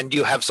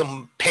you have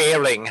some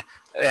pairing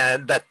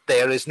that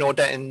there is no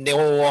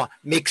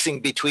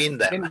mixing between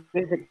them.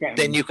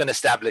 Then you can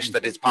establish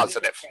that it's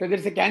positive. So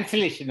there's a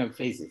cancellation of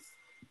phases.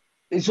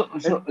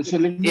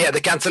 let me, Yeah, they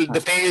cancel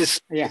the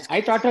phase. Yeah,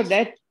 I thought of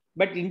that,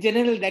 but in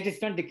general, that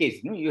is not the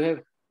case. No, you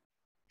have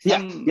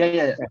some.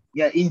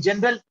 Yeah. In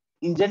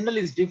general,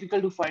 it's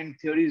difficult to find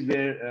theories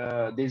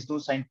where there's no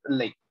sign.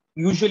 Like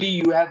usually,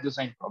 you have the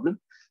sign problem.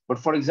 But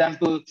for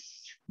example,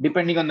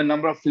 depending on the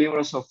number of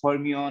flavors of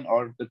fermion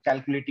or the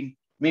calculating,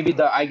 maybe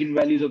the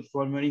eigenvalues of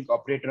fermionic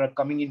operator are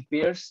coming in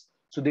pairs.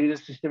 So there is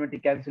a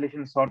systematic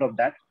cancellation sort of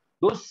that.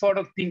 Those sort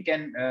of thing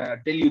can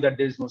tell you that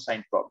there is no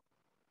sign problem.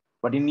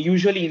 But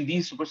usually in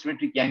these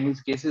supersymmetric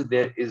angles cases,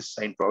 there is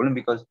sign problem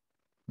because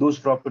those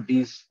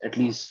properties at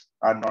least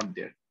are not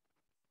there.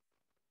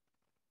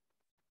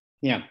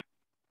 Yeah.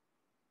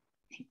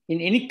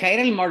 In any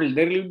chiral model,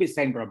 there will be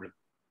sign problem.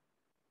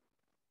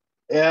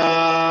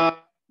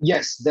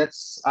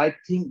 Yes, I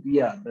think,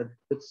 yeah,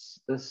 that's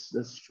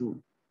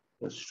true.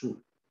 That's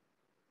true.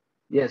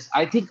 Yes,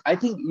 I think,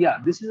 yeah,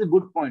 this is a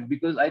good point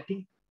because I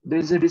think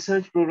there's a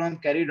research program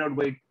carried out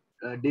by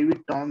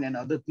David Tong and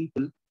other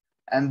people,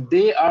 and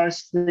they are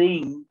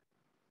saying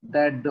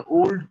that the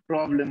old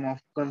problem of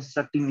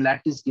constructing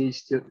lattice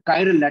gauge,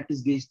 chiral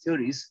lattice gauge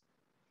theories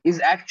is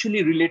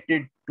actually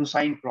related to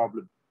sign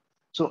problem.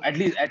 So at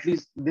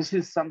least this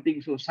is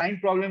something. So sign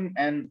problem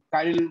and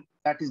chiral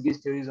lattice gauge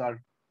theories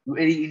are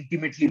very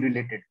intimately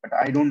related, but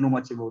I don't know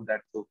much about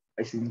that, so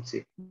I shouldn't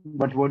say.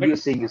 But what you're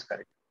saying is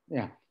correct.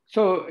 Yeah.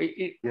 So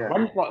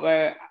one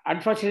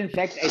unfortunate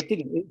fact I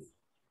think is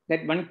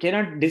that one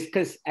cannot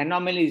discuss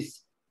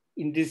anomalies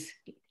in this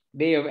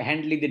way of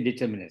handling the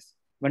determinants.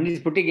 One is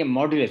putting a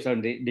modulus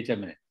on the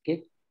determinant.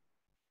 Okay.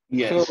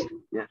 Yes. So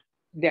yes.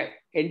 the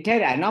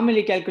entire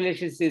anomaly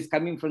calculations is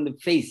coming from the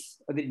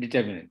face of the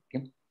determinant.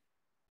 Okay?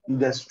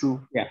 That's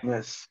true. Yeah.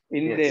 Yes.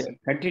 In the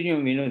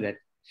continuum, we know that.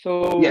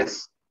 So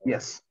yes.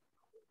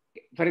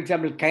 For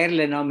example,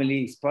 chiral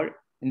anomaly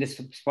in the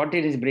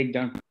spontaneous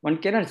breakdown, one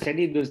cannot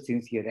study those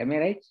things here. Am I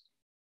right?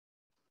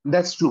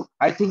 That's true.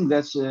 I think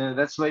that's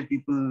why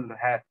people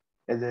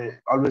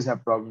always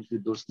have problems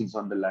with those things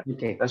on the lattice.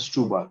 Okay. That's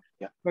true, Bob.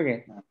 Yeah.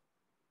 Okay.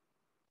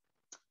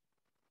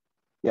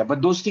 Yeah,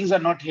 but those things are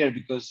not here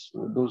because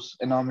those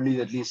anomalies,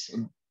 at least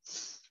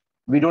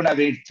we don't have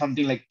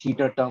something like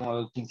theta term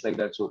or things like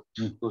that. So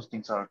those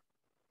things are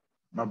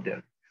not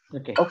there.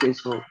 Okay.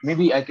 So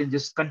maybe I can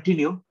just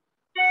continue.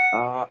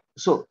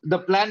 So the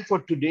plan for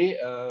today,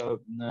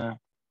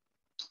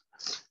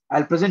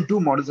 I'll present two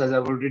models as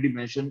I've already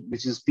mentioned,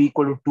 which is P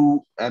equal to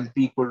 2 and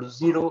P equal to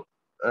 0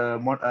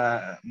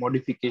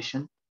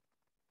 modification.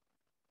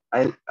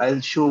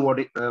 I'll show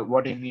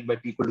what I mean by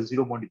P equal to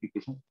 0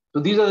 modification. So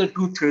these are the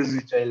two theories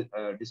which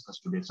I'll discuss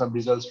today. Some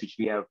results which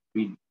we have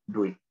been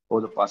doing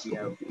over the past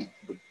couple of years.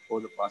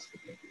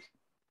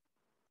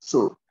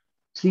 So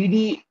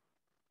 3D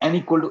N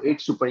equal to 8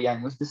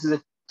 superangles. This is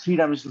a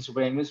 3-dimensional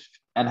superangles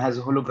and has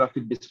a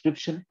holographic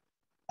description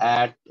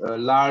at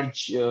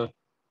large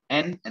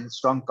N and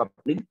strong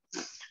coupling.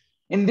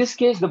 In this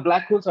case, the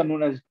black holes are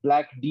known as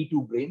black N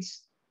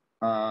D2-branes.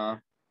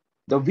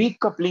 The weak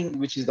coupling,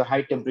 which is the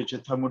high temperature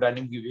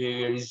thermodynamic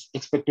behavior, is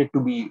expected to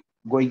be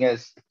going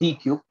as T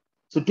cube.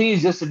 So T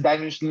is just a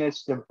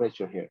dimensionless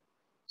temperature here.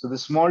 So the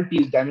small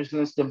t is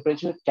dimensionless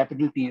temperature,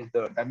 capital T is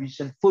the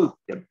dimension-full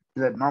temperature,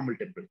 the normal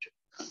temperature.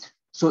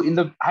 So in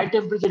the high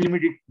temperature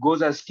limit, it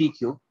goes as T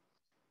cube,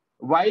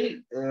 while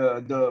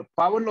the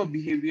power law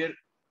behavior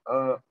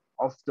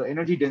of the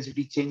energy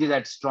density changes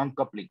at strong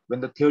coupling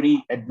when the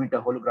theory admit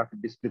a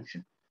holographic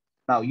description.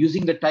 Now,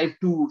 using the type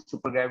 2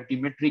 supergravity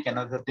metric and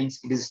other things,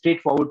 it is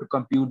straightforward to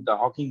compute the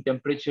Hawking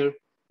temperature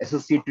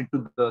associated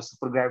to the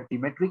supergravity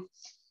metric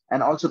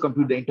and also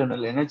compute the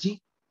internal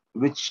energy,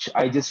 which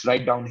I just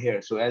write down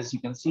here. So as you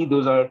can see,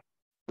 those are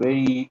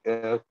very,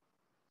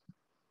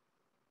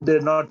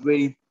 they're not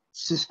very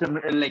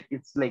like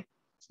it's like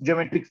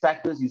geometric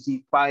factors. You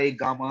see pi,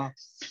 gamma,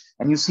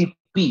 and you see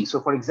P.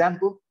 So for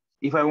example,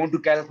 if I want to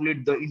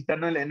calculate the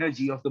internal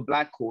energy of the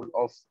black hole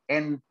of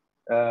N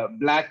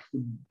black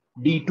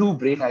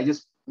D2-brane, I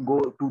just go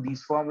to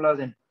these formulas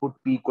and put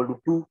P equal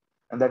to 2,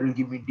 and that will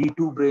give me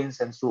D2-branes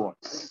and so on.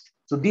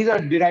 So these are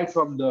derived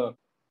from the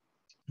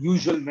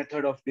usual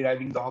method of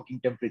deriving the Hawking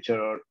temperature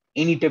or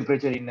any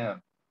temperature in a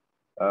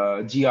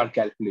GR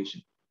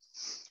calculation.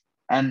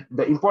 And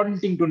the important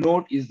thing to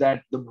note is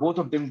that both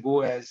of them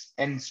go as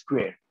N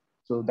squared.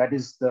 So that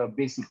is the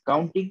basic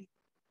counting,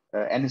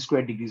 N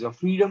squared degrees of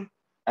freedom.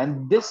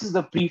 And this is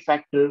the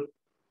prefactor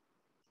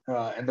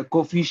and the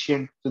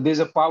coefficient. So there's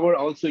a power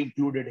also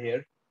included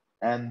here,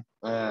 and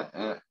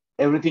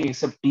everything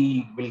except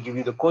T will give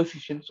you the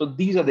coefficient. So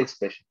these are the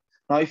expressions.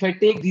 Now, if I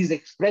take these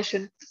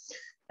expressions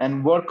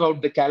and work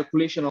out the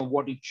calculation of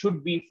what it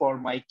should be for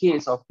my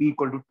case of P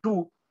equal to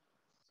 2,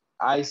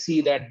 I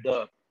see that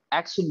the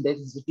action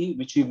density,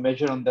 which we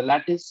measure on the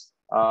lattice,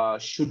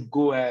 should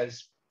go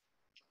as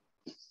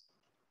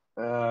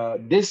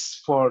this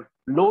for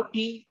low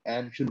T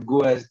and should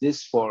go as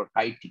this for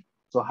high T.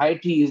 So high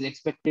T is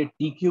expected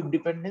T cube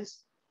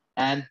dependence,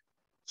 and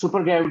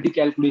supergravity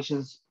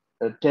calculations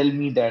tell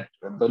me that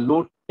the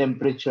low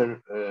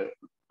temperature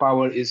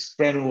power is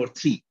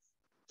 10/3.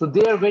 So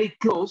they are very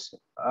close,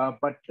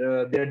 but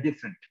they are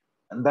different.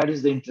 And that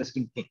is the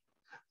interesting thing,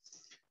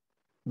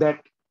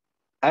 that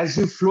as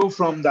you flow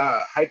from the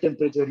high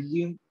temperature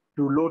regime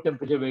to low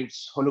temperature where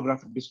it's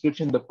holographic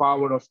description, the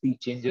power of T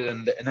changes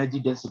and the energy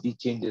density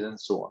changes and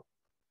so on.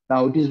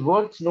 Now, it is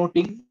worth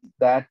noting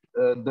that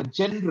the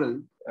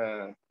general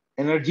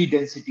energy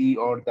density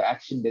or the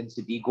action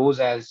density goes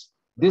as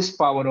this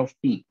power of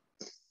T.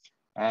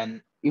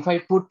 And if I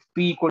put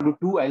P equal to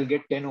 2, I'll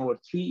get 10 over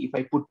 3. If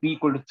I put P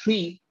equal to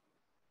 3,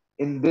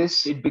 in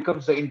this, it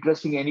becomes the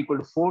interesting N equal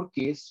to 4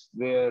 case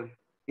where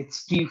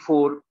it's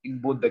T4 in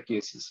both the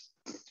cases.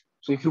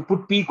 So if you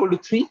put P equal to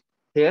 3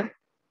 here,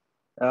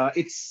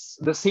 it's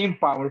the same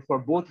power for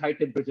both high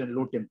temperature and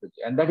low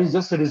temperature. And that is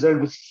just a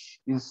result which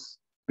is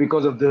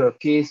because of the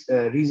case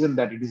reason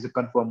that it is a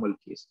conformal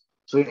case.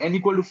 So in N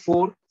equal to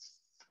 4,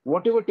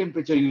 whatever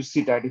temperature you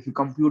sit at, if you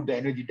compute the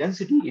energy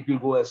density, it will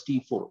go as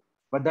T4.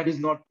 But that is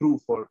not true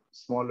for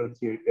smaller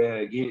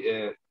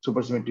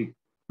supersymmetric,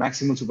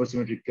 maximal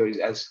supersymmetric theories,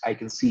 as I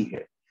can see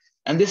here.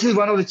 And this is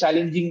one of the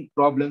challenging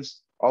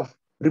problems of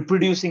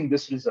reproducing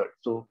this result.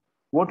 So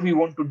what we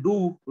want to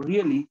do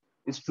really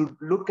is to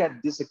look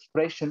at this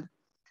expression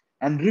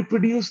and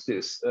reproduce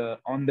this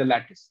on the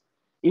lattice.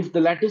 If the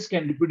lattice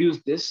can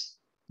reproduce this,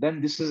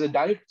 then this is a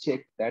direct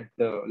check that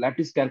the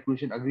lattice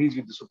calculation agrees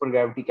with the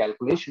supergravity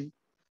calculation,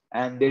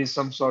 and there is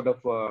some sort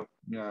of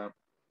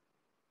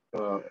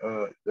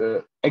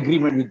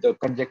agreement with the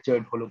conjecture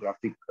and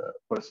holographic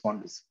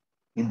correspondence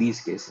in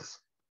these cases.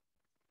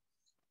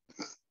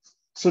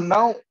 So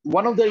now,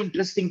 one of the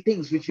interesting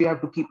things which we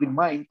have to keep in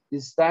mind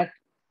is that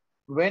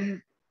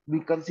when we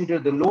consider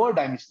the lower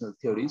dimensional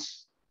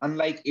theories,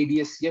 unlike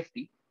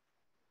ADS-CFT,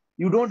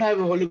 you don't have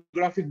a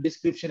holographic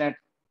description at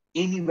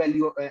any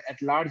value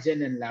at large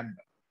n and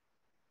lambda.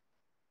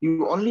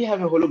 You only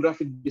have a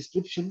holographic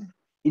description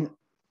in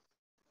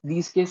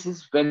these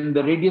cases when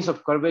the radius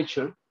of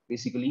curvature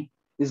basically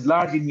is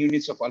large in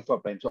units of alpha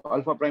prime. So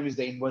alpha prime is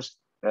the inverse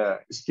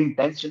string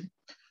tension.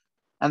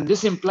 And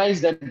this implies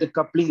that the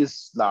coupling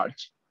is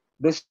large.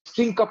 The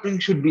string coupling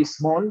should be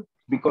small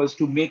because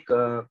to make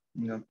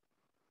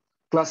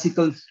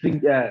classical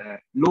string,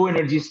 low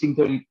energy string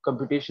theory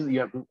computation, you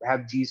have to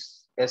have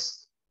G's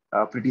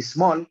pretty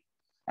small.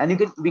 And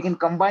we can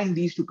combine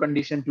these two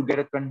conditions to get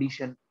a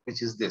condition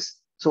which is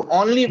this. So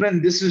only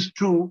when this is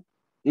true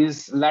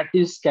is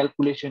lattice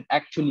calculation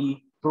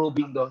actually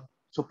probing the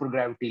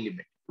supergravity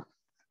limit.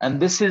 And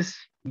this is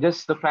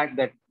just the fact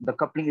that the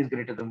coupling is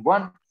greater than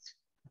 1,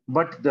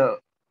 but the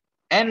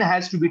n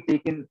has to be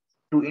taken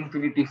to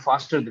infinity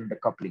faster than the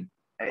coupling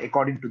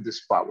according to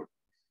this power.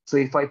 So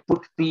if I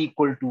put P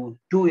equal to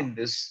 2 in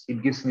this,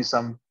 it gives me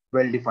some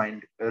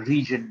well-defined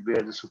region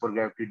where the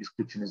supergravity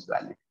description is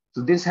valid.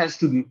 So this has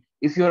to be,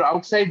 if you're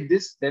outside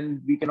this,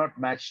 then we cannot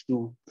match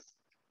to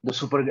the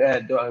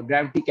the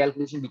gravity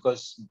calculation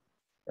because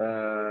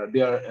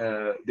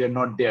they're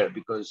not there,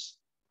 because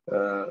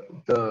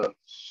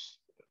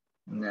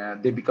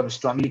they become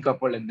strongly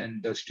coupled and then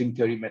the string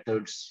theory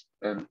methods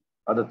and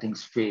other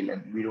things fail,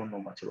 and we don't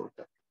know much about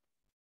that.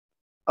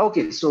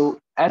 Okay, so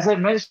as I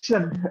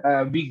mentioned,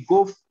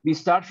 we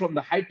start from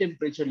the high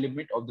temperature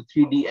limit of the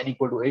 3D n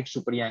equal to 8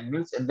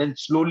 superangles and then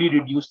slowly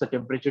reduce the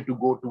temperature to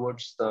go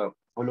towards the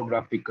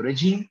holographic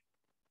regime.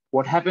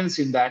 What happens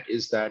in that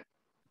is that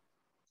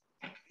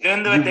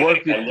we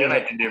work with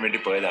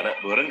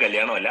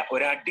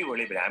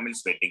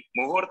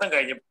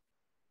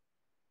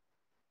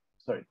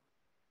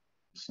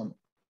sorry.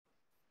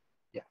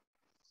 Yeah.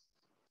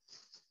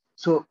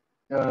 So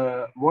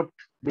what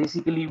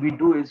basically we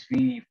do is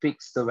we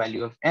fix the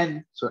value of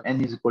n. So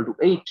n is equal to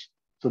 8.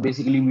 So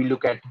basically we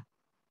look at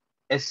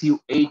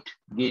SU8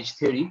 gauge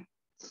theory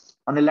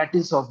on a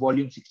lattice of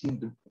volume 16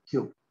 to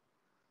Q.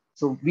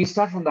 So we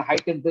start from the high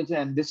temperature,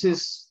 and this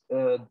is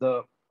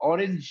the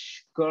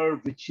orange curve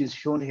which is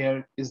shown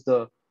here is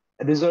the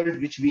result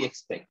which we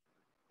expect.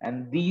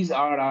 And these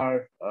are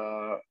our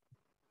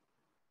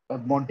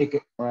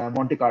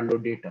Monte Carlo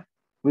data,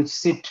 which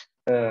sit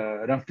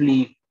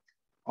roughly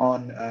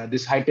on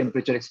this high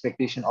temperature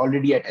expectation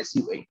already at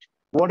SU8.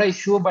 What I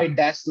show by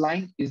dashed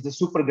line is the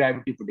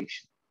supergravity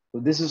prediction.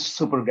 So this is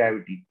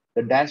supergravity.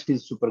 The dashed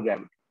is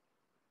supergravity.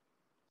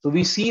 So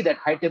we see that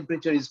high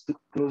temperature is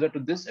closer to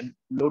this and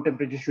low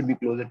temperature should be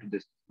closer to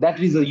this. That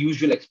is the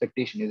usual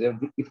expectation, is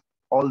if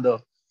all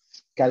the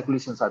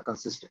calculations are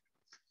consistent.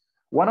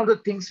 One of the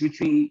things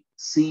which we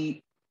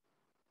see,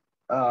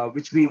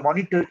 which we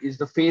monitor, is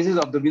the phases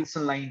of the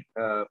Wilson line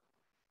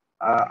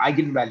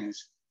eigenvalues.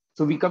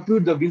 So we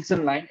compute the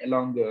Wilson line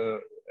along the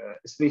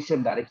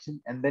spatial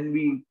direction, and then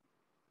we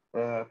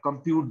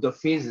compute the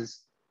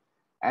phases.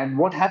 And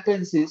what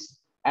happens is,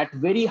 at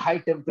very high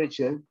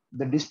temperature,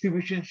 the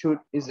distribution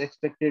is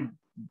expected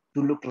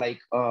to look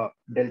like a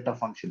delta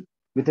function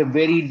with a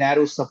very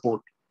narrow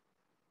support.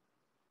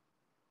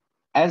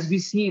 As we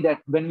see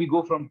that when we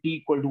go from t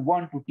equal to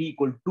 1 to t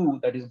equal to 2,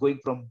 that is going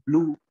from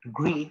blue to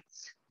green,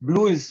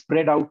 blue is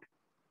spread out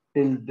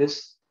till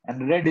this,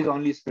 and red is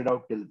only spread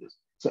out till this.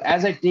 So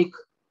as I take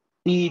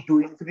t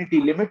to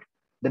infinity limit,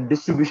 the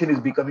distribution is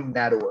becoming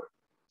narrower.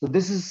 So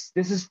this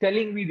is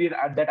telling me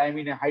that I'm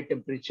in a high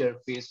temperature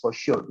phase for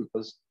sure,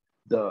 because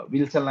the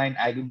Wilson-line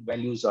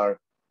eigenvalues are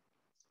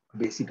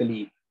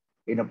basically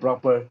in a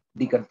proper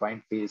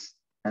deconfined phase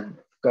and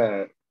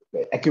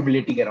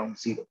accumulating around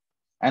zero.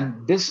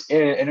 And this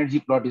energy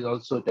plot is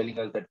also telling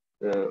us that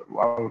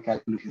our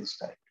calculation is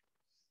correct.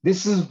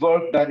 This is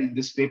work done in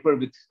this paper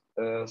with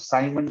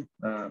Simon,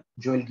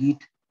 Joel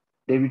Geet,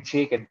 David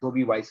Shake, and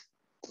Toby Weiss,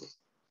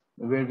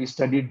 where we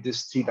studied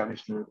this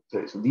three-dimensional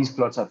theory. So these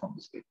plots are from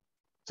this paper.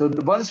 So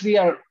once we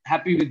are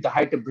happy with the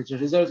high temperature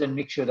results and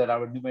make sure that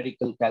our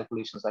numerical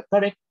calculations are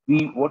correct,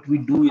 what we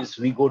do is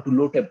we go to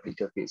low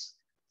temperature phase.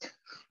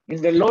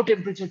 In the low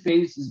temperature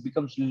phase, it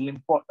becomes a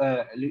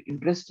little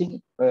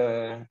interesting.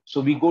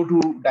 So we go to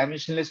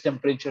dimensionless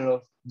temperature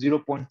of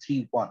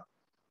 0.31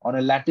 on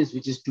a lattice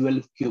which is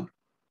 12 cube.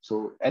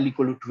 So L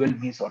equal to 12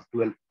 means or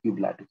 12 cube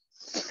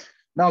lattice.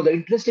 Now the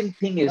interesting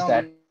thing is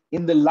that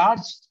in the large,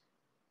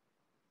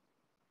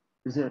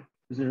 is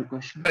there a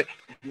question?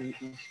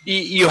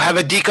 You have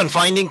a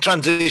deconfining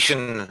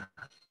transition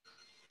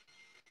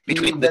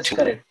between the two.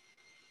 Correct.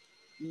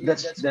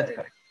 That's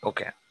correct.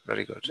 Okay,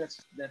 very good.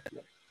 That's correct.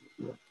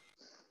 Yeah.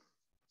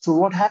 So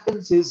what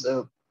happens is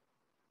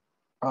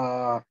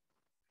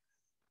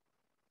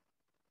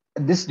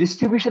this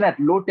distribution at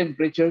low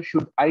temperature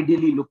should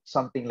ideally look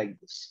something like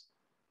this.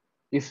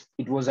 If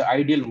it was an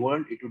ideal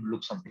world, it would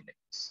look something like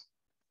this.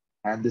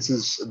 And this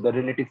is the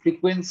relative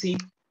frequency,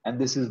 and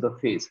this is the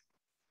phase.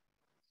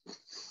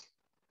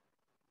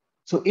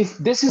 So if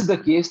this is the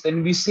case,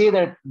 then we say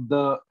that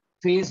the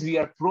phase we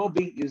are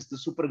probing is the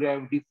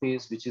supergravity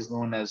phase, which is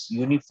known as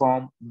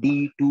uniform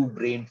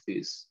D2-brane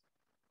phase.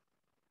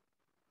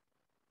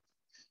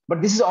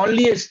 But this is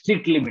only a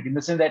strict limit in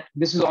the sense that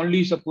this is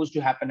only supposed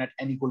to happen at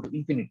n equal to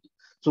infinity.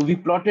 So we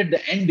plotted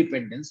the n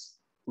dependence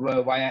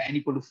via n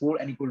equal to 4,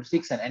 n equal to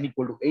 6, and n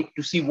equal to 8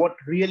 to see what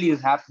really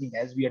is happening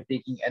as we are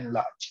taking n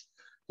large.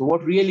 So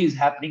what really is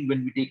happening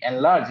when we take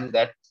n large is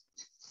that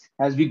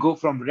as we go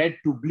from red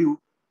to blue,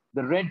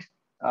 the red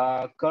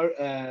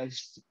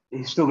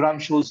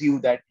histogram shows you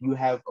that you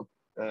have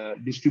a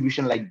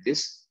distribution like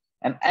this.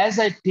 And as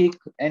I take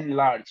n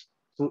large,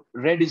 so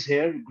red is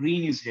here,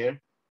 green is here,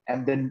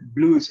 and then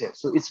blue is here.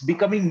 So it's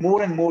becoming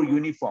more and more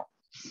uniform.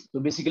 So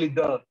basically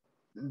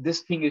this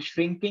thing is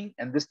shrinking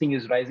and this thing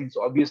is rising.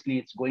 So obviously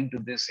it's going to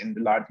this in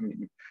the large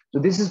limit. So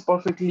this is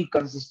perfectly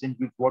consistent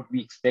with what we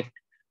expect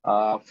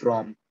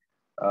from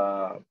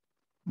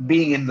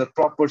being in the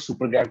proper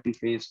supergravity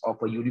phase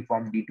of a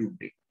uniform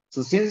D2-brane.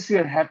 So since we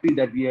are happy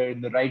that we are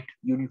in the right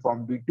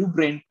uniform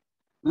D2-brane,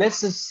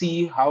 let's just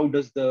see how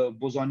does the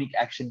bosonic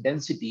action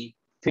density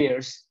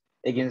fares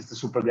against the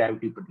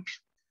supergravity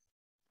prediction.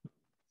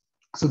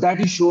 So that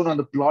is shown on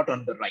the plot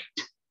on the right.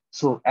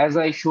 So as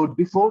I showed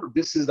before,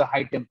 this is the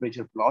high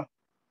temperature plot.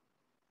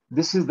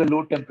 This is the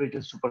low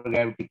temperature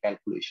supergravity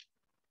calculation.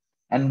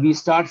 And we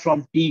start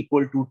from T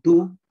equal to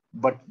 2,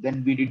 but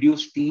then we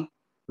reduce T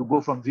to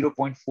go from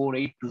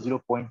 0.48 to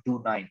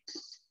 0.29.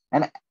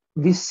 And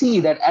we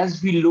see that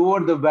as we lower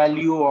the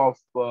value of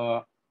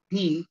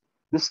T,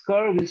 this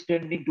curve is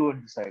tending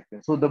toward the side.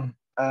 So the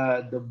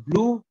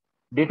blue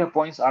data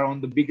points are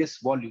on the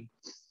biggest volume.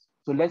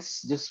 So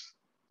let's just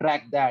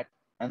track that.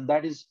 And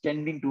that is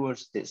tending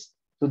towards this.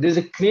 So there's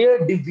a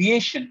clear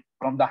deviation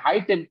from the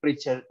high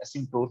temperature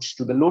asymptotes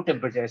to the low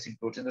temperature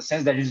asymptotes in the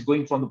sense that it's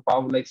going from the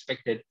power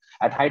expected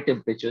at high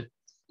temperature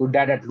to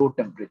that at low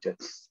temperature.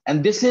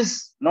 And this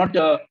is not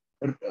a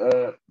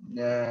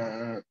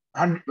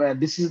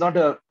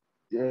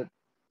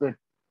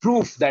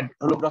proof that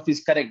holography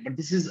is correct, but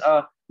this is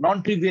a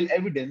non-trivial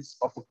evidence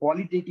of a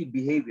qualitative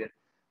behavior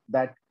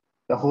that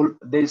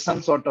there is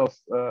some sort of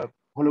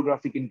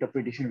holographic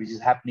interpretation which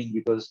is happening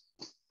because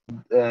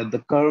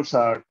the curves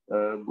are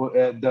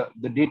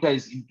the data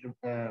is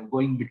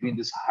going between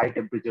this high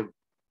temperature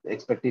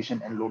expectation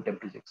and low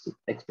temperature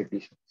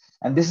expectation,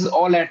 and this is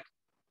all at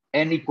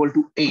n equal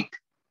to 8.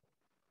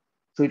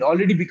 So it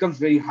already becomes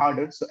very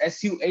harder. So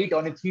SU8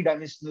 on a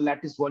 3-dimensional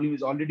lattice volume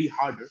is already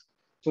harder.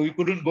 So we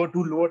couldn't go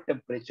to lower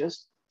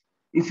temperatures.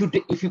 If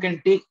you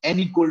can take n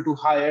equal to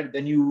higher,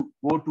 then you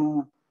go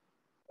to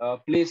a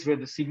place where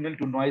the signal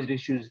to noise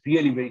ratio is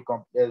really very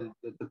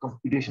the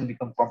computation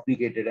becomes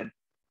complicated, and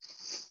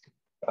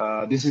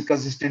this is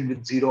consistent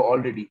with 0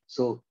 already.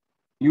 So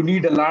you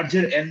need a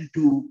larger n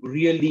to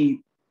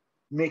really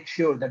make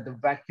sure that the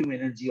vacuum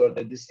energy or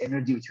that this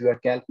energy which we are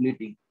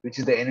calculating, which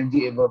is the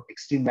energy above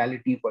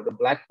extremality for the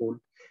black hole,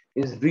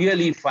 is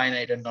really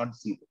finite and not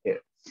zero here.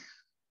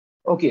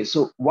 Okay,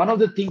 so one of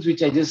the things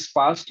which I just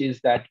passed is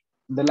that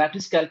the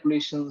lattice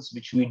calculations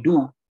which we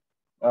do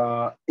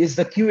is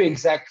the Q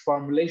exact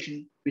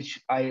formulation,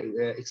 which I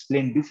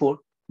explained before,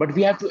 but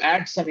we have to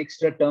add some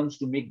extra terms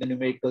to make the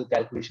numerical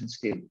calculation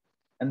stable.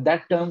 And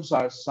that terms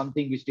are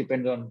something which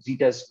depends on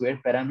zeta square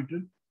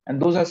parameter,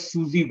 and those are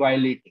SUSY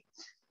violating.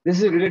 This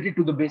is related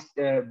to the base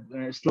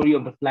story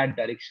of the flat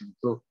direction.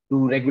 So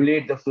to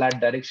regulate the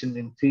flat direction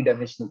in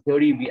 3-dimensional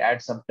theory, we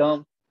add some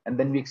term and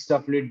then we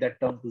extrapolate that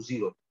term to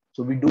 0.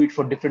 So we do it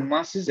for different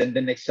masses and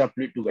then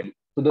extrapolate to value.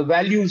 So the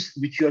values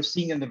which you are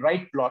seeing in the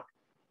right plot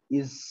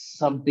is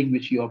something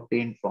which you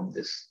obtain from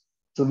this.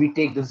 So we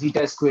take the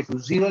zeta square to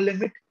 0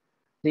 limit,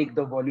 take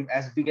the volume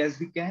as big as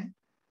we can,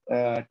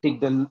 take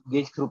the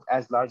gauge group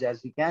as large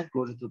as we can,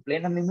 closer to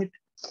planar limit,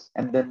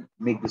 and then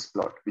make this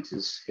plot, which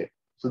is here.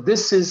 So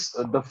this is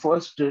the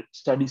first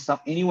study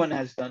anyone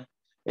has done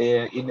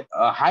in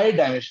a higher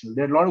dimensional.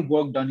 There are a lot of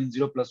work done in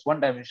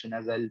 0+1 dimension,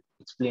 as I'll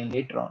explain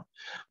later on.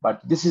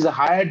 But this is a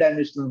higher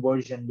dimensional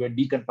version where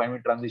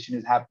deconfinement transition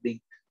is happening.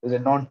 There's a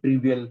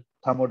non-trivial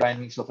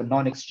thermodynamics of a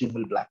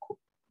non-extremal black hole,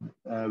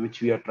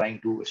 which we are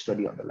trying to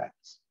study on the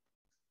lattice.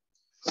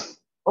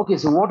 Okay,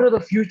 so what are the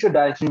future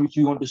directions which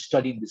we want to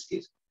study in this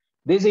case?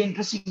 There's an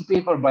interesting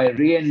paper by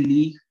Ray and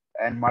Lee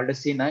and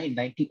Maldacena in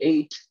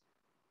 98,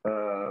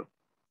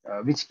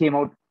 which came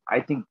out, I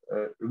think,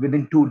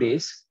 within 2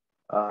 days,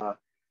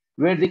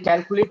 where they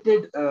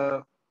calculated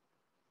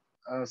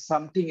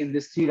something in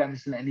this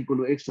 3-dimensional n equal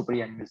to 8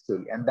 superannular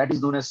theory. And that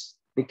is known as,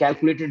 they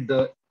calculated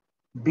the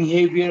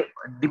behavior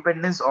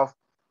dependence of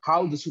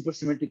how the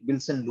supersymmetric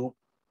Wilson loop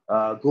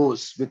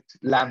goes with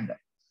lambda.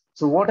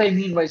 So what I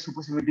mean by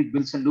supersymmetric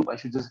Wilson loop, I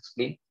should just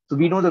explain. So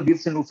we know the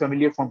Wilson loop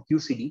familiar from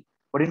QCD,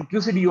 but in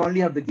QCD, you only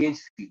have the gauge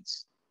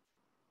fields,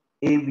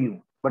 A mu.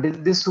 But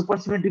in this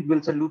supersymmetric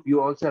Wilson loop, you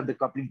also have the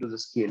coupling to the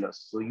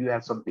scalars. So you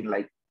have something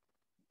like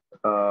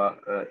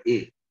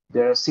A.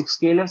 There are 6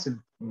 scalars in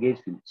gauge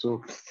field.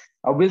 So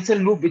a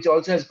Wilson loop, which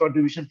also has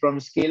contribution from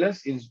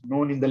scalars, is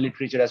known in the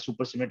literature as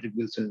supersymmetric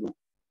Wilson loop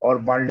or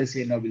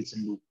Maldacena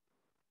Wilson loop.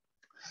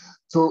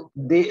 So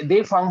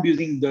they found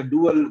using the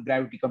dual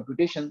gravity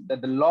computation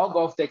that the log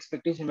of the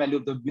expectation value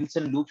of the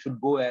Wilson loop should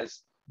go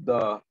as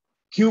the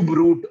cube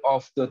root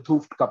of the 't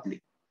Hooft coupling.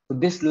 So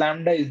this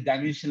lambda is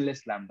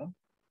dimensionless lambda.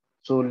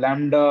 So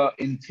lambda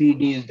in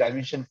 3D is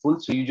dimension full.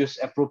 So you just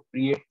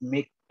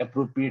make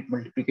appropriate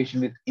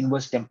multiplication with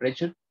inverse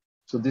temperature.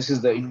 So this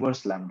is the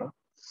inverse lambda.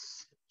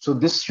 So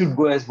this should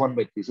go as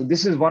 1/3. So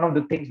this is one of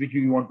the things which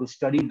we want to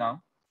study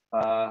now.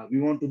 We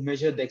want to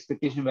measure the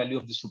expectation value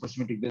of the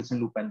supersymmetric Wilson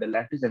loop and the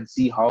lattice and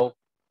see how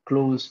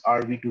close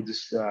are we to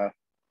this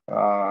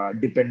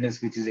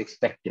dependence which is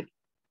expected.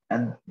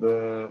 And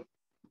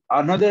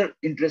another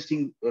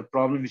interesting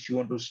problem which you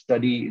want to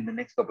study in the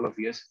next couple of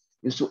years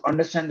is to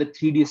understand the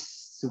 3D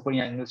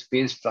superannular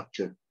phase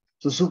structure.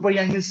 So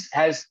superannular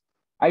has,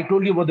 I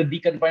told you about the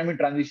deconfinement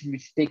transition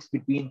which takes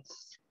between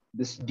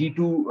this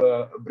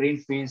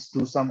D2 phase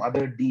to some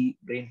other D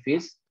brain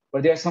phase,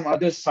 but there are some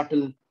other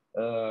subtle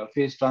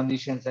phase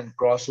transitions and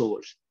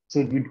crossovers. So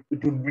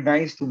it would be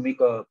nice to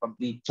make a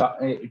complete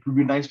chart. It would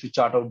be nice to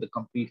chart out the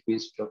complete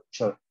phase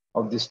structure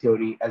of this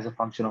theory as a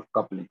function of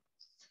coupling.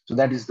 So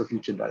that is the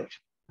future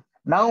direction.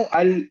 Now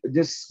I'll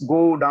just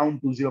go down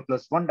to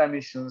 0+1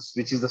 dimensions,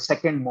 which is the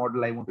second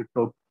model I wanted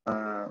to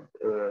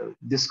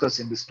discuss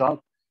in this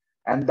talk.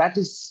 And that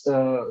is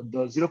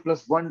the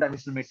 0+1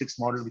 dimensional matrix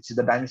model, which is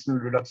the dimensional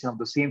reduction of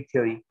the same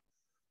theory.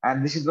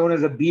 And this is known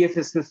as a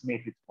BFSS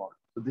matrix model.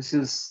 So this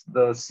is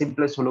the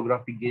simplest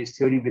holographic gauge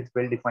theory with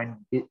well-defined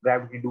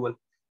gravity dual.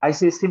 I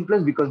say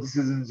simplest because this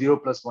is in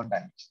 0+1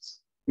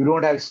 dimensions. You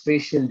don't have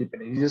spatial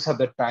dependence. You just have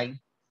the time.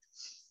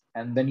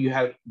 And then you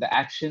have the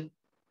action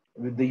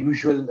with the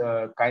usual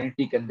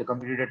kinetic and the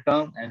commutator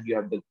term. And you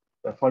have the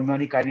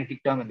Fermionic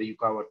kinetic term and the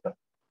Yukawa term.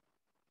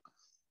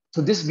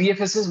 So this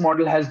BFSS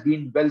model has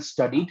been well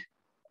studied.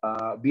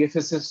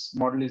 BFSS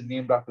model is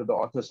named after the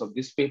authors of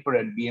this paper,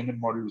 and BMN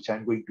model, which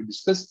I'm going to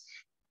discuss,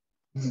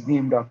 is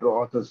named after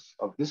authors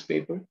of this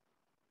paper.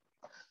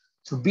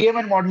 So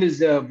BMN model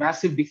is a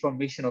massive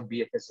deformation of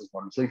BFSS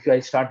model. So if I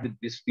start with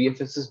this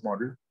BFSS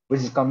model,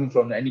 which is coming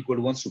from the n equal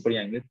to 1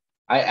 superangular,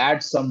 I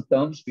add some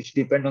terms which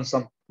depend on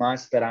some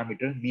mass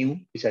parameter, mu,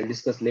 which I'll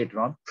discuss later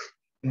on.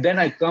 And then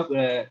I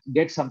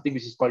get something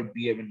which is called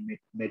BMN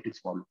matrix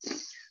model.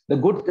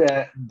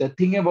 The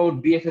thing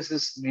about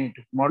BFSS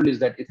matrix model is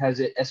that it has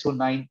a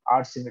SO9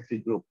 R symmetry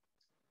group.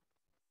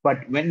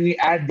 But when we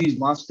add these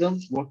mass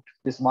terms, what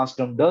this mass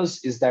term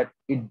does is that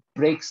it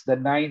breaks the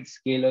 9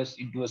 scalars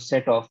into a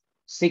set of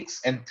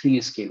 6 and 3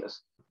 scalars.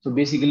 So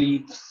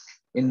basically,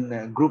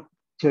 in group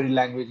theory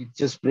language, it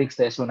just breaks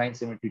the SO9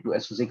 symmetry to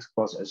SO6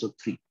 cross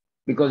SO3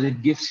 because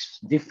it gives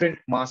different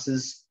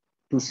masses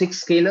to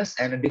 6 scalars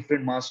and a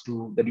different mass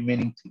to the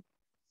remaining 3.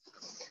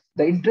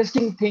 The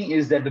interesting thing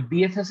is that the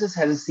BFSS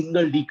has a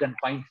single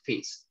deconfined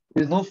phase.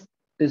 There's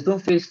no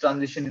phase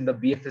transition in the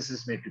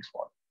BFSS matrix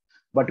model.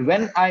 But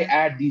when I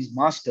add these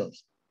mass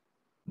terms,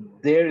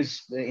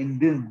 there's in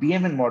this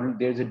BMN model,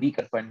 there's a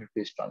deconfinement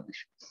phase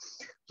transition.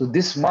 So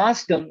this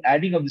mass term,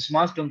 adding of this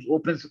mass terms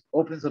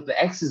opens up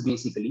the axis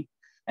basically,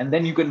 and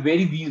then you can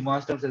vary these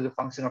mass terms as a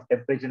function of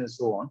temperature and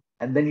so on,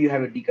 and then you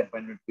have a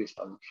deconfinement phase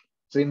transition.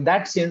 So in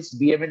that sense,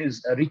 BMN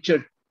is a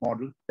richer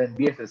model than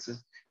BFSS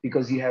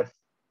because you have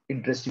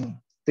interesting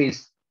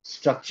phase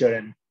structure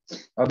and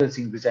other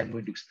things which I'm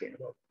going to explain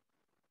about.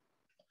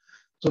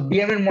 So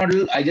BMN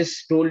model, I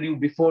just told you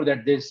before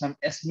that there's some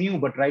S mu,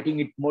 but writing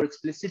it more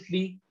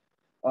explicitly,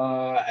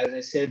 as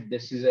I said,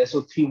 this is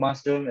SO3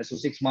 mass term,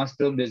 SO6 mass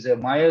term. There's a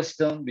Myers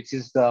term, which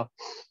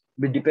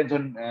depends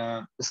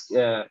on,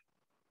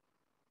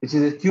 which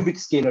is a cubic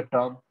scalar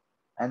term.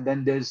 And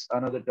then there's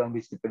another term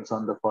which depends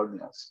on the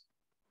formulas.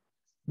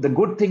 The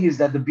good thing is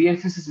that the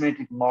BFS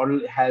symmetric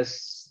model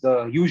has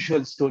the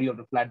usual story of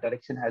the flat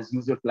direction, has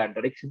usual flat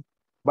direction.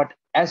 But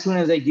as soon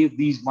as I give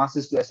these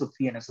masses to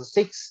SO3 and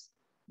SO6,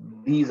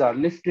 these are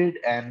lifted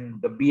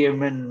and the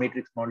BMN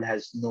matrix model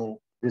has no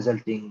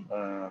resulting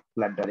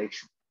flat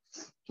direction.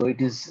 So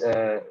it is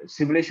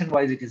simulation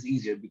wise, it is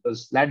easier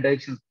because flat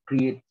directions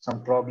create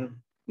some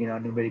problem in our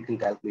numerical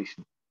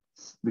calculation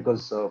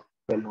because of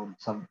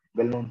some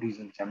well-known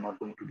reasons which I'm not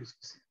going to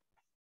discuss.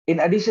 In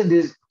addition,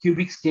 there's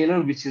cubic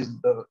scalar, which is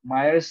the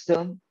Myers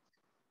term.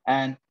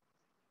 And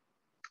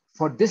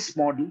for this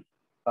model,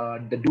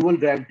 the dual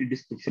gravity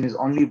description is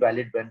only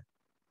valid when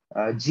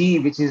G,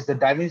 which is the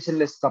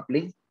dimensionless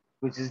coupling,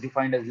 which is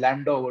defined as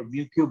lambda over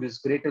mu cube is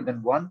greater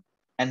than 1,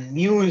 and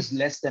mu is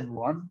less than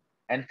 1,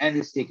 and n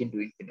is taken to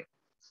infinity.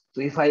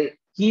 So if I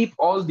keep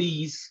all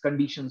these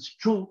conditions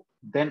true,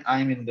 then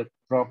I'm in the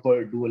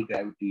proper dual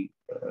gravity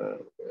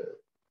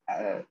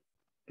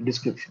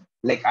description.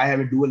 Like I have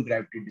a dual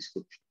gravity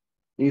description.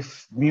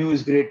 If mu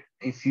is great,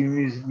 if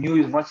mu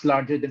is much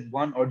larger than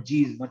 1 or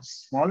G is much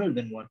smaller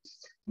than 1,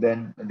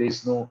 then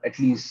there's no at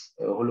least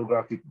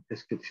holographic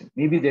description.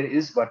 Maybe there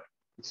is, but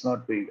it's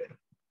not very well.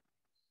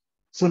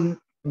 So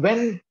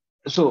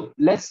so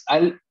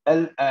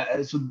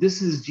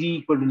this is G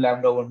equal to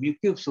lambda over mu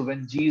cube. So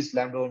when G is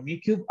lambda over mu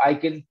cube,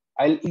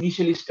 I'll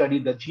initially study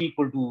the G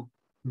equal to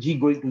G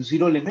going to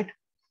 0 limit,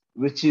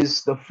 which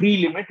is the free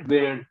limit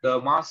where the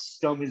mass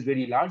term is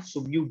very large.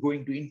 So mu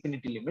going to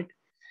infinity limit.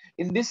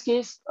 In this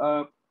case,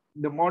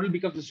 the model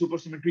becomes a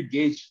supersymmetry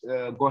gauge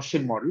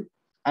Gaussian model.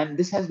 And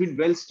this has been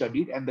well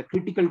studied, and the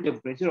critical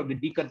temperature of the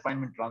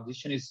deconfinement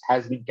transition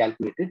has been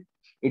calculated.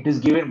 It is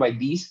given by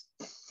these.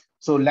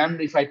 So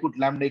lambda, if I put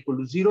lambda equal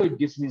to 0, it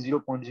gives me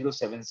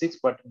 0.076,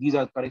 but these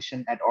are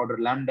correction at order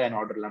lambda and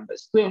order lambda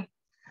square.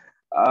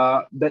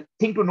 The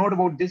thing to note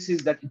about this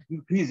is that it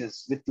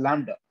increases with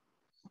lambda.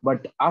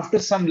 But after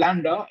some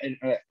lambda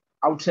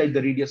outside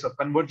the radius of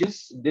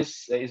convergence,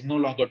 this is no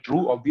longer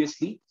true,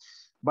 obviously.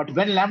 But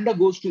when lambda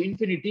goes to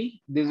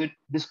infinity, there's a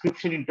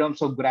description in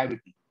terms of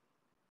gravity.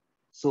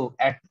 So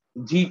at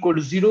G equal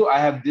to 0, I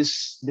have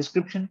this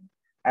description.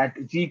 At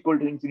G equal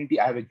to infinity,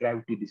 I have a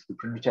gravity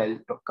description, which I'll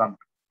come to.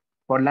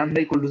 For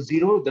lambda equal to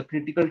 0, the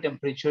critical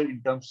temperature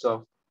in terms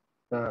of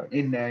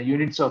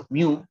units of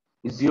mu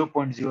is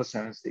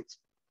 0.076.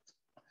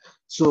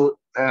 So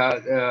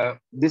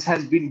this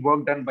has been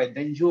work done by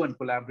Denjo and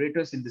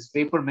collaborators in this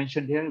paper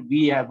mentioned here.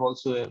 We have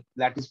also a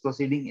lattice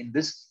proceeding in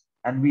this,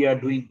 and we are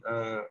doing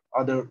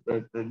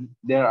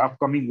there are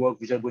upcoming work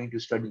which are going to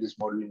study this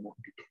model in more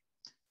detail.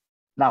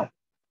 Now,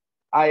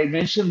 I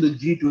mentioned the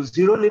G to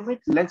 0 limit.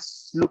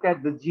 Let's look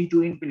at the G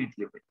to infinity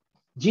limit.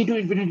 G to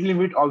infinity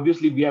limit,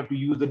 obviously, we have to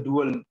use the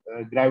dual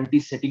gravity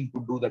setting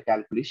to do the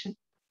calculation.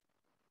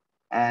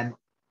 And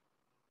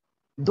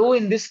though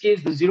in this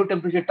case, the zero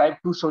temperature type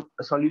 2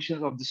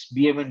 solutions of this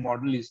BMN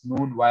model is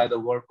known via the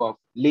work of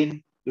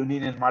Lin,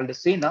 Lunin, and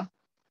Maldacena,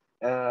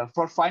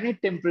 for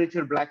finite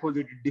temperature black holes,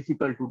 it is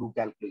difficult to do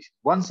calculation.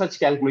 One such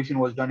calculation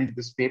was done in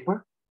this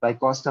paper by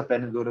Costa,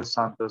 Penedores,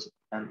 Santos,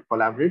 and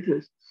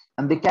collaborators.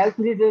 And they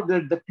calculated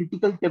that the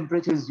critical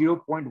temperature is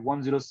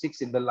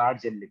 0.106 in the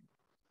large N limit.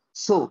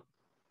 So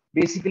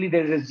basically,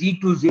 there is a G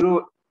to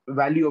 0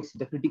 value of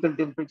the critical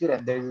temperature,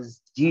 and there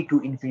is G to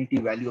infinity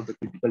value of the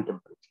critical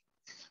temperature.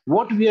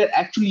 What we are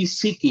actually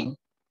seeking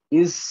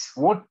is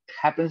what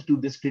happens to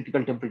this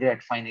critical temperature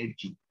at finite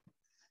G.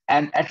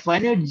 And at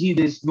finite G,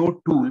 there is no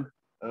tool.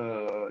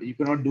 You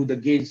cannot do the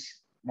gauge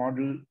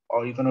model,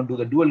 or you cannot do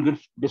the dual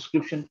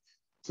description.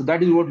 So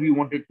that is what we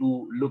wanted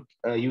to look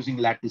using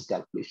lattice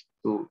calculation.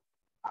 So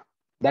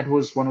that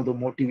was one of the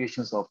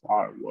motivations of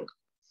our work.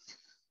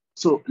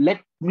 So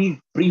let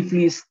me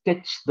briefly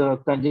sketch the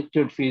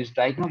conjectured phase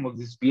diagram of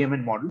this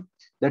BMN model.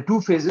 There are two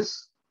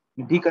phases,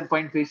 the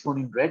deconfined phase shown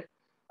in red,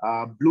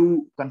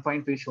 blue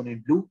confined phase shown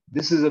in blue.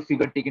 This is a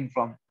figure taken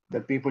from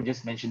the paper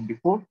just mentioned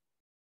before.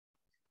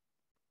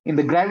 In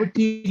the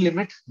gravity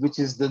limit, which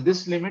is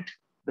this limit,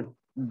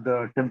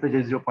 the temperature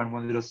is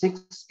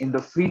 0.106. In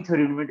the free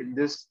theory limit, in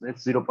this,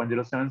 it's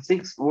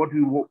 0.076. What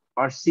we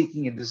are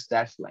seeking in this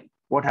dashed line,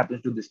 what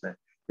happens to this line?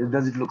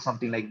 Does it look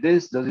something like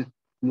this? Does it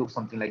look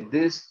something like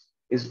this?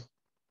 Does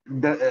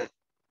it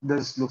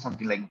look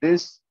something like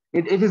this?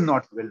 It is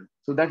not well.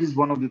 So that is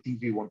one of the things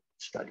we want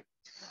to study.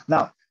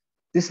 Now,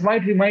 this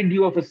might remind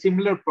you of a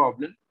similar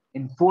problem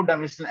in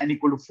 4-dimensional N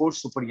equal to 4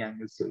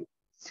 superangle theory.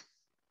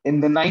 In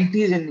the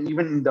 90s and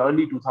even in the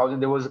early 2000s,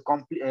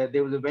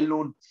 there was a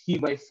well-known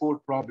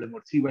 3x4 problem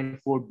or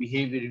 3x4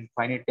 behavior in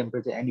finite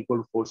temperature N equal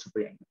to 4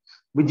 superangle,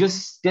 which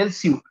just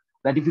tells you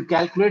that if you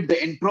calculate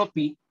the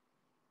entropy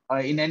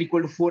in N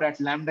equal to 4 at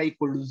lambda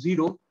equal to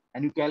 0,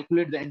 and you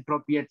calculate the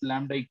entropy at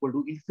lambda equal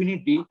to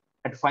infinity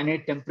at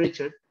finite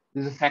temperature,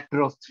 there's a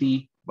factor of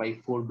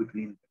 3/4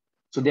 between them.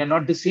 So they are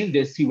not the same,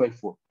 there's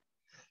 3/4.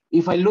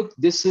 If I look,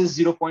 this is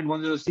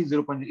 0.106,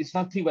 0. It's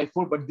not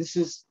 3/4, but this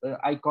is,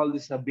 I call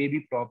this a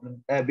baby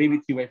problem,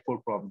 baby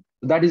 3/4 problem.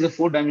 So that is a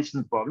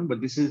 4-dimensional problem, but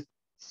this is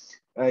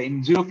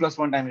in 0 plus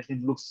 1 dimension,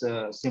 it looks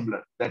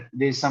similar, that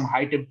there's some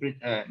high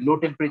temperature, low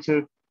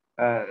temperature,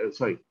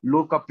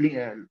 low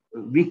coupling,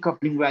 weak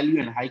coupling value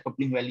and high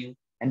coupling value,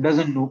 and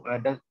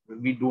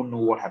we don't know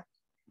what happened.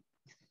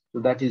 So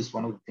that is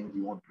one of the things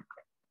we want to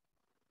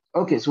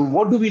try. Okay, so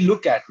what do we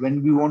look at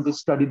when we want to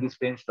study this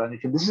phase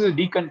transition? This is a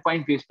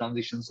deconfined phase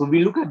transition. So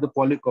we look at the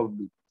Polyakov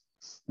loop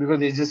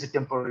because it's just a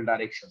temporal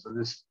direction. So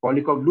this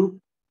Polyakov loop,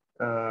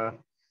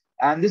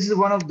 and this is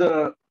one of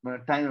the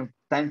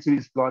time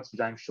series plots which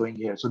I'm showing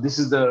here. So this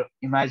is the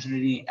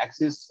imaginary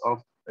axis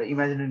of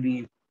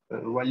imaginary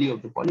value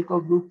of the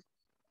Polyakov loop,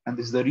 and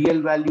this is the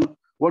real value.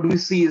 What we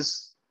see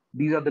is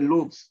these are the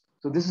lobes.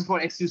 So this is for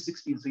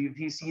XU16. So if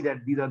you see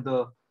that these are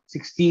the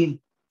 16,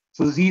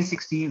 so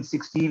Z16,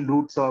 16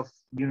 roots of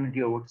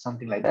unity or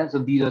something like that. So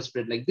these are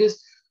spread like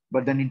this,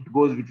 but then it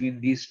goes between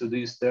these to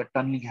these, the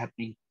tunneling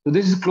happening. So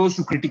this is close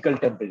to critical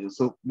temperature.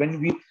 So when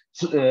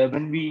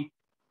we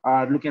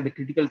are looking at the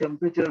critical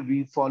temperature,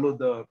 we follow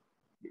the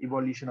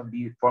evolution of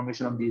the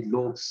formation of these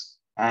lobes,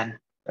 and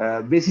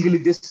basically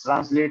this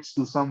translates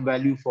to some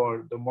value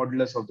for the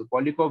modulus of the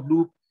Polyakov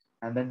loop,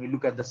 and then we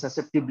look at the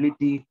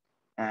susceptibility,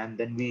 and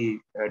then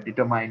we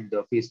determine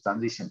the phase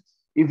transition.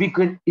 If we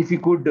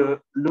could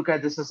look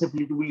at the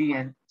susceptibility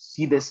and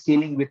see the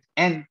scaling with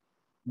n,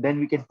 then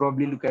we can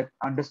probably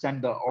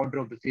understand the order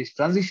of the phase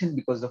transition,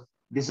 because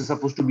this is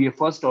supposed to be a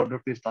first order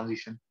phase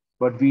transition,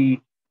 but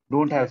we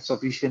don't have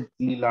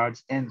sufficiently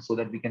large n so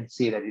that we can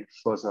say that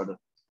it's first order.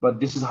 But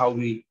this is how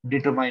we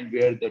determine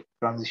where the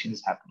transition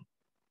is happening.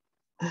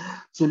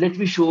 So let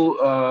me show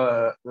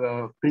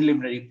a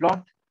preliminary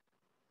plot.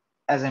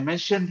 As I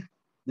mentioned,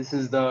 this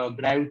is the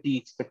gravity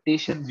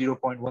expectation,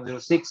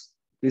 0.106.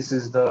 This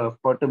is the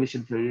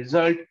perturbation theory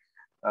result.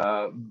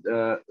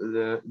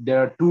 There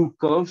are two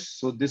curves.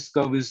 So this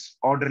curve is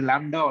order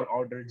lambda or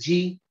order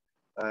G,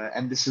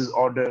 and this is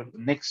order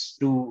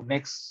next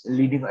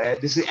leading.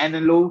 This is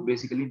NLO,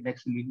 basically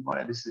next to leading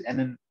order. This is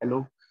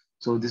NLO.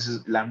 So this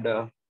is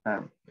lambda.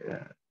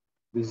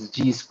 This is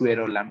G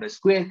square or lambda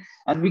square,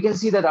 and we can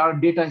see that our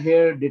data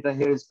here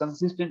is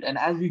consistent. And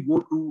as we go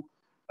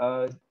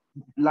to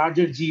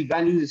larger G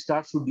values, it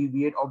starts to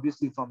deviate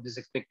obviously from this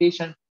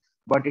expectation,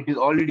 but it is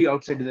already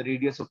outside the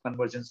radius of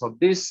convergence of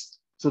this.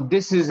 So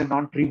this is a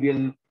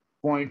non-trivial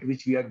point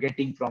which we are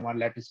getting from our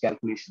lattice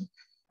calculation.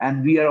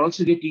 And we are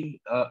also getting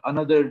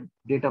another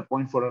data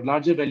point for a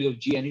larger value of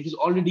G, and it is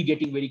already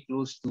getting very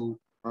close to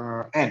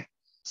N.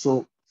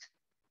 So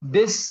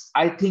this,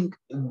 I think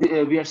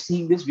we are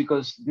seeing this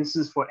because this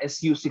is for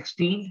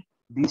SU16.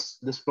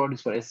 This plot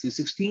is for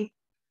SU16.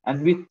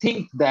 And we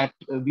think that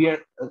we are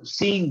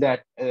seeing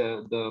that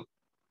the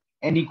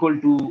n equal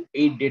to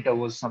 8 data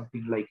was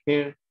something like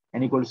here,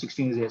 n equal to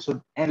 16 is here.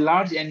 So a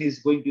large n is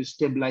going to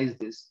stabilize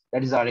this.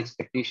 That is our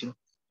expectation.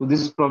 So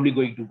this is probably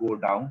going to go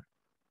down.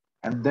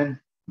 And then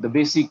the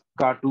basic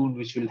cartoon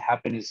which will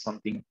happen is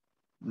something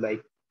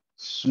like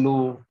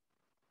slow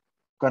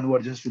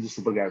convergence to the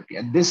supergravity.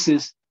 And this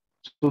is,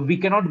 so we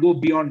cannot go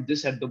beyond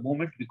this at the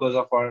moment because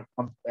of our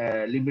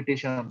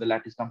limitation of the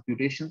lattice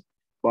computation.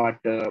 But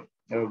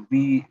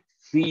we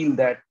feel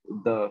that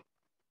the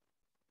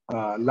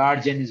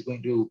large n is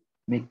going to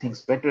make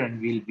things better,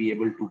 and we'll be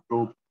able to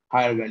probe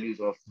higher values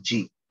of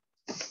G.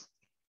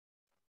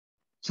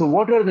 So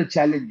what are the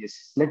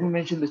challenges? Let me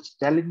mention the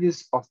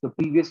challenges of the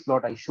previous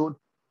plot I showed.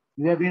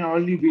 We have been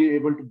only be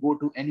able to go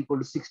to n equal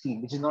to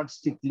 16, which is not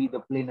strictly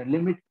the planar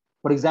limit.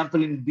 For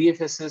example, in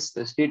BFSS,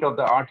 the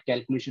state-of-the-art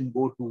calculation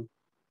go to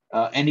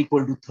n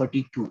equal to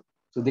 32.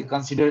 So they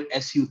consider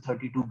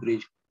SU32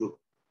 gauge group.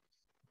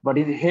 But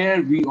in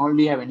here, we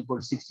only have n equal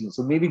to 16.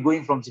 So maybe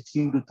going from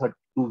 16 to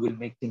 32 will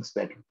make things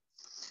better.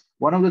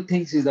 One of the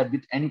things is that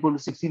with n equal to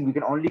 16, we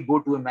can only go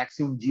to a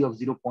maximum G of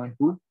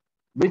 0.2,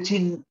 which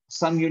in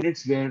some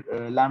units where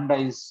lambda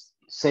is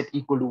set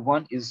equal to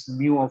 1 is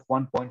mu of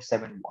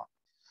 1.71.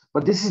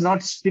 But this is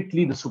not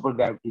strictly the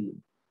supergravity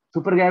limit.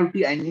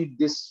 Supergravity, I need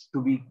this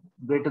to be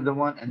greater than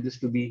 1 and this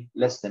to be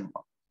less than 1.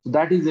 So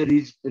that is the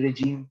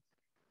regime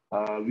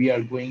we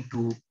are going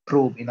to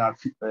probe in our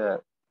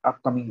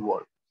upcoming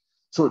work.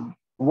 So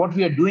what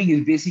we are doing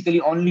is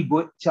basically only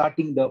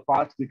charting the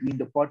path between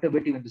the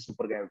perturbative and the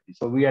supergravity.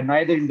 So we are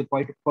neither in the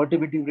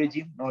perturbative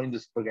regime nor in the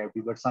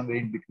supergravity, but somewhere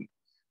in between.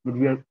 But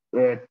we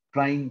are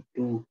trying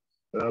to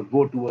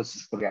go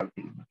towards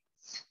supergravity.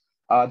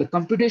 The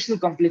computational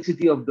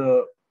complexity of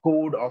the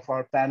code of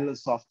our parallel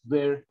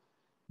software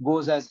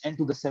goes as n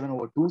to the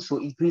 7/2. So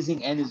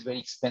increasing n is very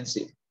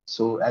expensive.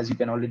 So as you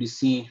can already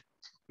see,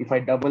 if I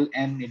double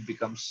n, it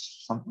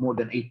becomes more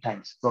than 8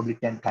 times, probably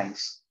 10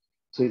 times.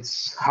 So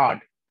it's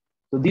hard.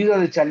 So these are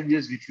the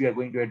challenges which we are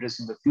going to address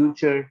in the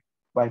future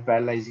by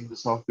parallelizing the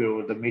software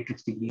over the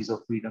matrix degrees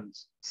of freedom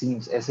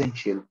seems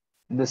essential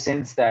in the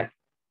sense that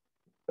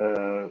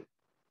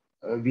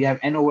we have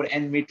n over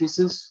n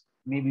matrices.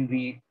 Maybe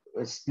we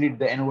split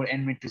the n over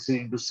n matrices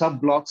into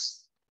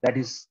sub-blocks that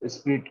is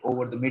split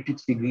over the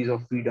matrix degrees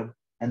of freedom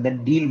and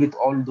then deal with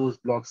all those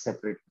blocks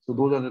separately. So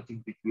those are the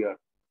things which we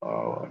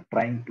are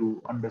trying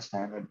to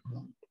understand at the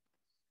moment.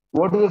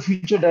 What is the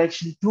future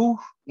direction 2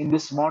 in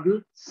this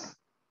model?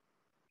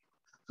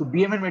 So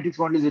BMN matrix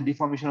model is a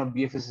deformation of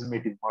BFSS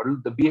matrix model.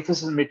 The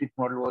BFSS matrix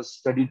model was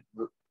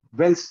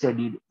well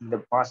studied in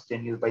the past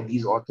 10 years by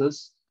these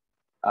authors.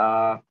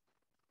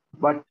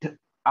 But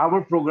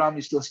our program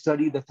is to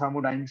study the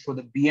thermodynamics for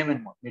the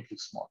BMN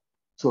matrix model.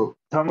 So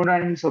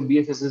thermodynamics of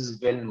BFSS is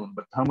well known,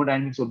 but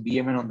thermodynamics of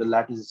BMN on the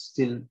lattice is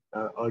still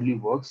early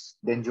works.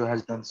 Denjo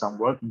has done some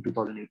work in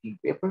 2018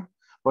 paper.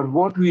 But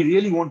what we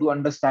really want to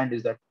understand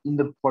is that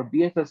for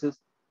BFSS,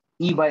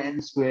 E by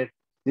N square,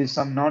 there's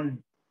some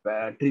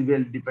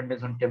non-trivial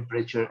dependence on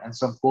temperature and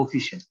some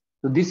coefficient.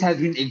 So this has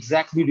been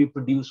exactly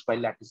reproduced by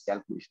lattice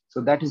calculation.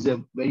 So that is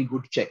a very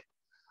good check.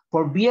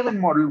 For BMN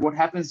model, what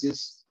happens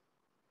is,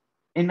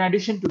 in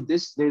addition to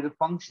this, there is a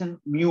function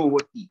mu over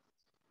t,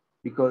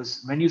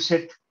 because when you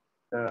set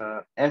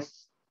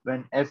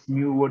when f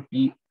mu over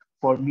t,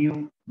 for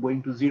mu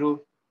going to 0,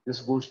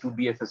 this goes to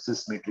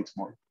BFSS matrix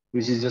model,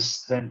 which is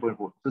just 7.4.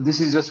 So this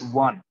is just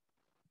 1,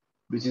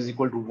 which is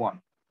equal to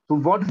 1. So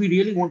what we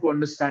really want to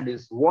understand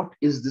is, what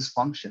is this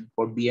function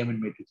for BMN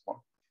matrix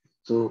model?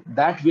 So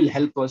that will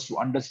help us to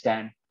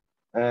understand,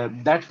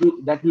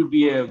 that will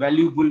be a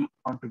valuable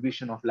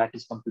contribution of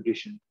lattice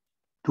computation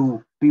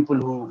to people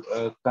who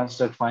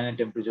construct finite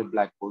temperature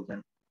black holes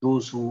and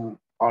those who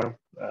are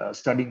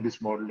studying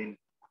this model in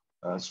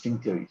string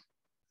theory.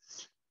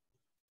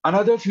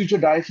 Another future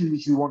direction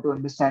which we want to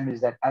understand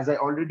is that, as I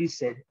already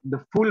said,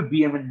 the full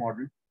BMN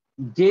model,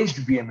 gauged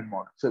BMN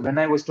model. So when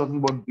I was talking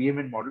about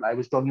BMN model, I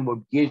was talking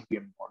about gauged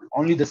BMN model,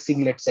 only the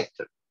singlet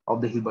sector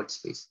of the Hilbert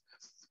space.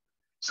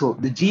 So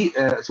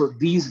so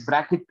these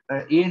bracket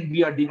A and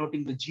B are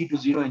denoting the G to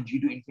 0 and G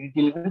to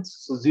infinity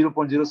limits. So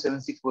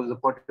 0.076 was the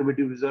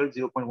perturbative result,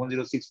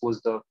 0.106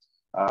 was the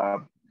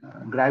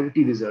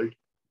gravity result.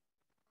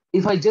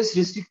 If I just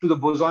restrict to the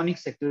bosonic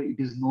sector, it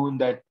is known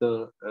that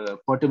the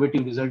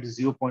perturbative result is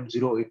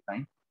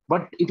 0.089.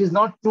 But it is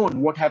not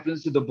known what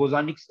happens to the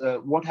bosonics,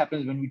 what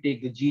happens when we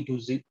take the G to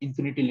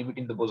infinity limit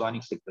in the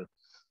bosonic sector.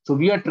 So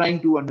we are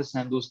trying to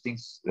understand those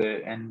things,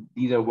 and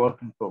these are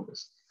work in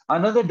progress.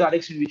 Another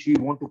direction which we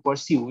want to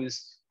pursue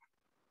is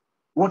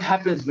what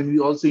happens when we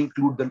also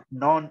include the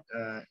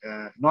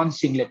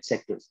non-singlet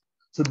sectors.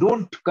 So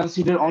don't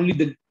consider only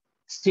the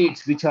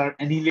states which are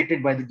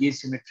annihilated by the gauge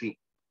symmetry.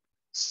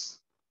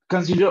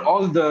 Consider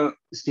all the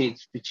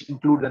states which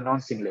include the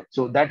non-singlet.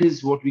 So that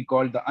is what we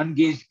call the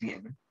ungauged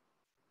BMN.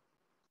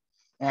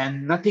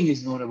 And nothing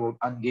is known about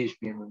ungauged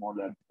BMN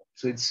model.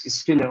 So it's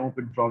still an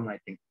open problem, I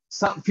think.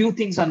 Few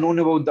things are known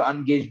about the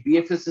ungauged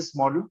BFSS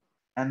model.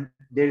 And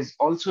there is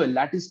also a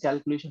lattice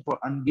calculation for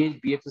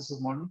ungauged BFSS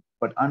model,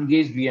 but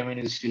ungauged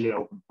BMN is still an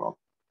open problem.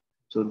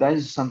 So that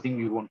is something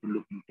we want to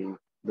look into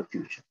the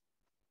future.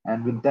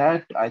 And with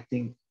that, I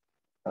think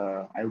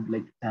I would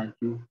like to thank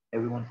you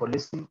everyone for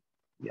listening.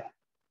 Yeah,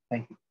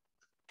 thank you.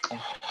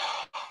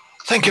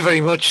 Thank you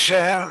very much.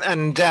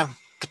 And the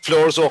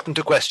floor is open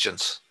to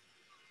questions.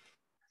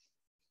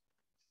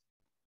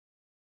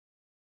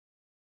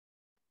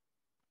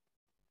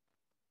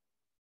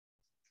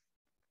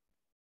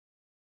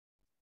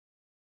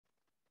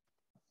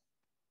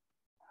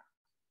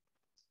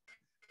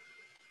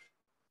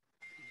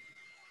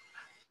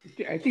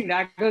 I think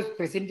Raghav's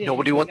presentation.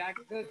 Nobody wants.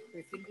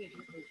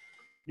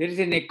 There is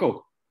an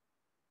echo.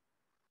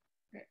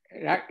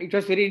 It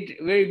was very,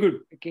 very good.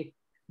 Okay,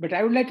 but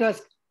I would like to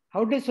ask,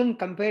 how does one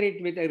compare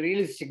it with a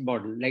realistic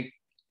model, like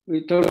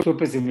without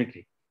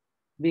supersymmetry?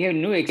 We have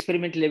no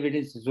experimental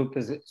evidence of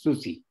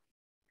SUSY.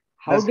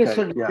 How does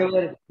one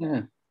recover?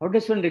 Yeah. How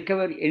does one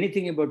recover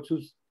anything about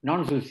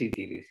non-SUSY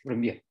theories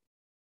from here?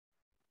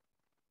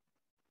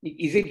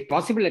 Is it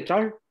possible at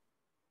all?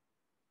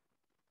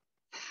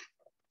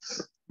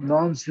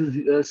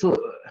 Non-SUSY.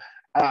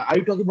 Are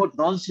you talking about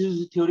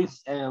non-SUSY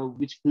theories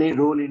which play a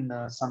role in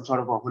some sort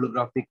of a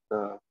holographic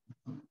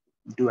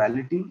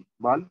duality,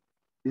 Bal?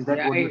 Is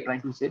that what you're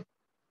trying to say?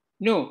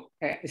 No.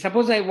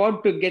 Suppose I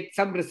want to get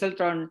some result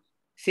on,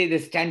 say, the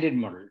standard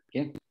model.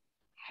 Okay.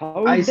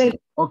 How does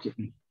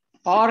okay.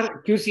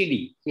 Or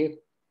QCD? Okay.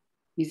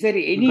 Is there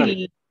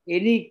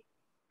any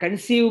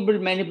conceivable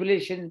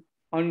manipulation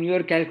on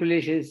your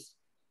calculations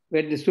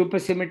where the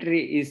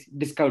supersymmetry is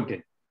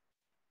discounted?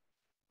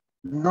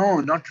 No,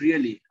 not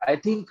really. I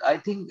think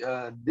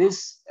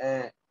this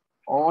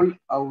all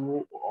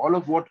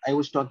of what I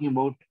was talking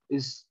about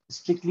is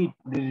strictly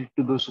related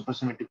to those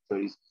supersymmetric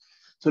theories.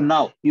 So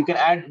now you can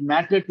add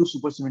matter to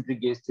supersymmetric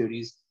gauge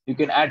theories. You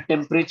can add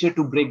temperature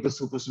to break the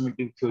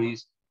supersymmetric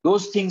theories.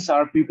 Those things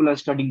people are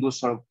studying those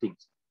sort of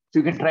things. So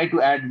you can try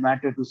to add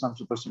matter to some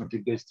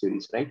supersymmetric gauge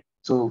theories, right?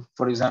 So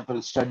for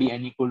example, study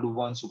n equal to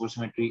 1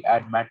 supersymmetry,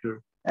 add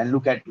matter, and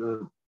look at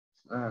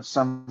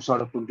some sort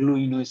of a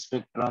glue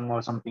spectrum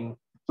or something.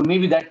 So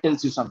maybe that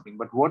tells you something.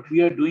 But what we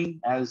are doing,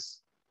 as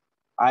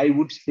I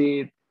would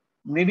say,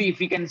 maybe if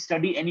we can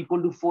study n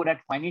equal to 4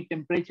 at finite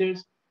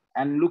temperatures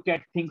and look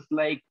at things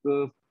like,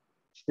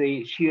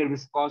 say, shear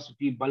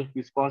viscosity, bulk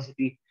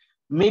viscosity,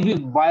 maybe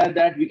via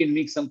that we can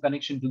make some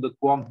connection to the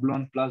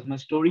quark-gluon plasma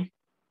story.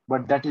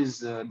 But that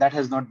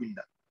has not been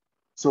done.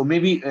 So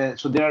maybe,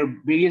 so there are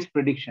various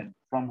predictions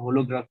from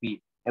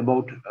holography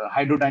about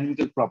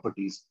hydrodynamical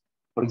properties.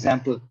 For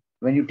example,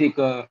 when you take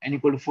a N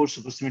equal to 4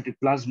 supersymmetric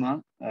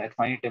plasma at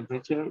finite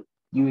temperature,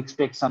 you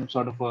expect some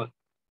sort of a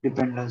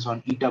dependence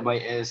on eta by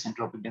S,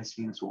 entropic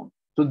density, and so on.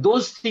 So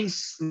those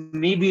things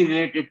may be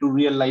related to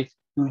real life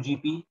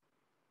QGP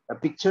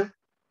picture.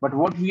 But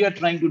what we are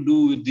trying to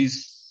do with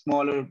these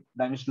smaller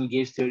dimensional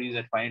gauge theories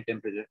at finite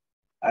temperature,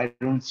 I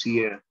don't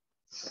see a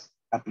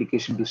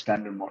application to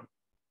standard model.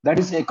 That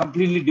is a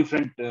completely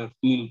different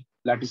field.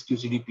 Lattice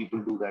QCD people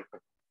do that,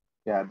 but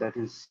yeah, that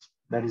is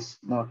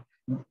not.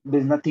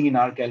 There's nothing in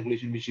our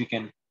calculation which we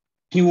can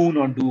tune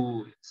or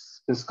do.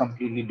 It's just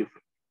completely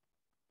different.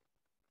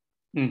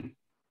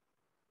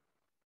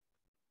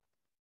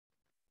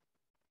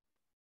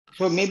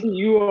 So maybe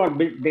you or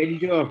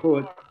Benjo or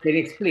who can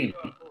explain.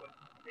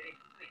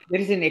 There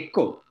is an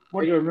echo.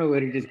 I don't know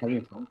where it is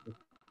coming from.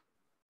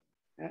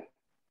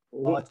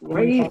 What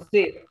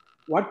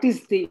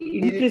is the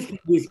interest in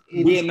this?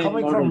 It is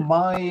coming model? from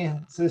my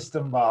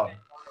system, Bob.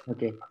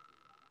 Okay.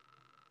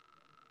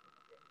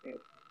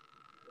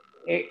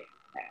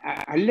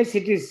 Unless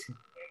it is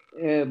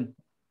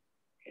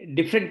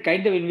different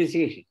kind of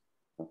investigation.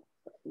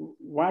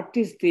 What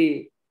is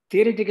the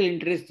theoretical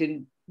interest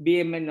in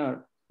BMN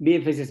or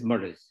BFSS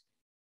models?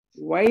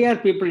 Why are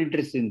people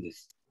interested in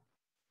this?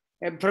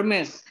 From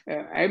a,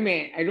 I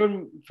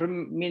don't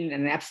mean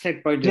an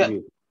abstract point of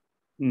view.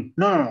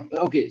 No.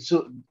 Okay,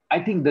 so I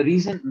think the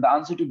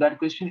answer to that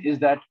question is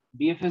that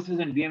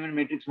BFSS and BMN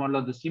matrix model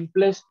are the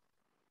simplest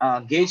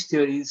gauge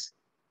theories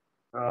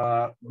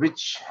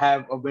which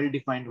have a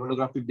well-defined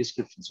holographic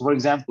description. So, for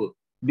example,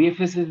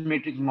 BFSS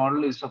matrix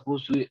model is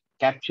supposed to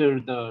capture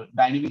the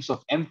dynamics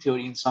of M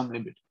theory in some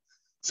limit.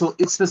 So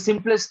it's the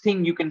simplest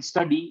thing you can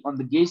study on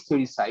the gauge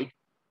theory side,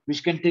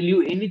 which can tell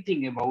you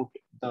anything about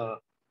the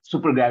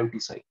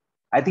supergravity side.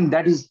 I think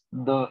that is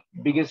the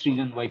biggest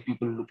reason why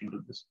people look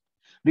into this,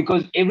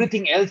 because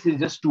everything else is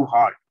just too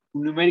hard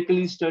to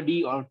numerically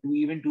study or to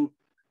even to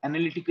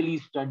analytically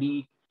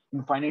study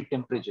in finite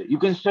temperature. You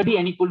can study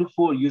N equal to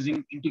 4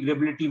 using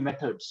integrability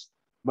methods,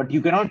 but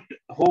you cannot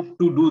hope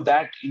to do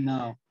that in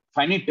a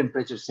finite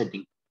temperature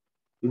setting.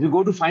 If you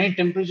go to finite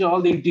temperature,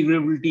 all the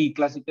integrability,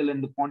 classical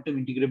and the quantum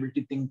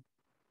integrability thing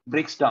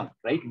breaks down,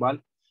 right, Bal?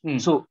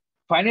 So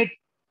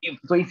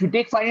if you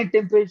take finite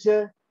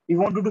temperature, you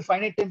want to do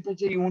finite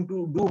temperature, you want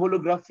to do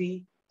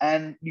holography,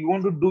 and you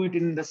want to do it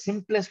in the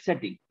simplest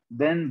setting,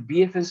 then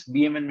BFS,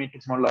 BMN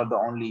matrix model are the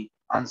only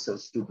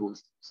answers to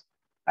those things.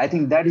 I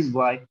think that is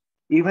why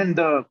even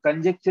the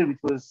conjecture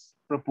which was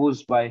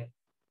proposed by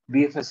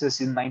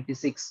BFSS in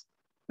 96,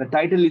 the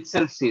title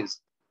itself says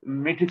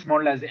matrix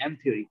model as M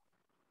theory,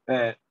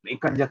 a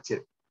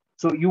conjecture.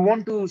 So you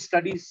want to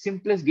study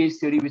simplest gauge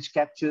theory which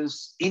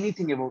captures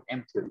anything about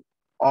M theory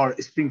or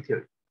string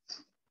theory.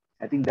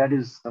 I think that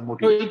is the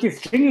motivation. So it is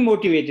string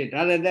motivated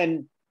rather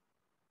than.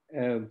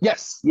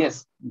 Yes,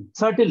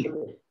 certainly.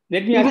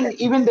 Let me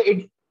even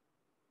the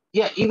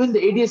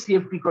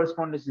ADS-CFT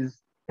correspondence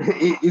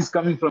is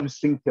coming from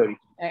string theory.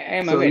 I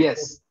am so, aware.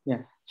 Yes.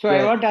 Yeah. So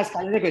I want to ask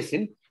another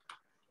question.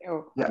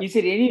 Is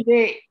there any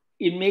way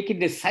in making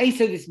the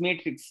size of this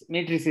matrix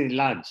is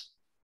large?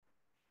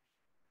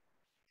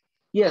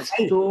 Yes.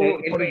 So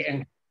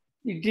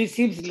it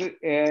seems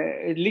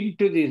linked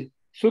to the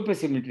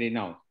supersymmetry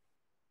now.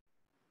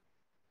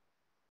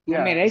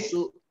 Yeah. Am I right?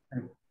 So,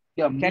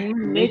 can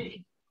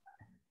we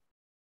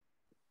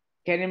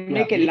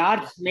make a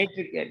large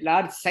matrix,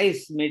 large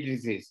size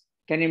matrices?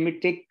 Can you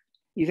take?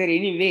 Is there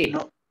any way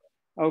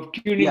of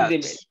tuning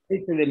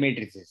the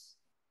matrices?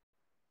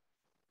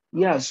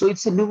 Yeah. So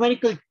it's a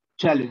numerical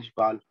challenge,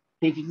 Pal.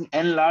 Taking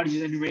N large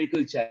is a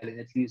numerical challenge.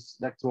 At least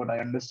that's what I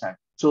understand.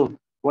 So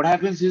what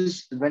happens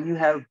is when you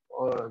have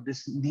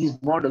these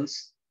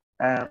models,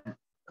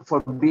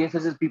 for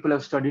BFSS, people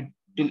have studied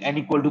till N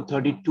equal to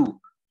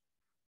 32.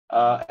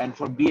 And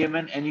for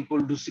BMN, N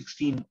equal to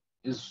 16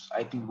 is,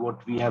 I think,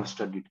 what we have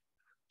studied.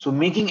 So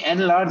making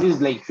N large is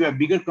like if you have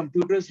bigger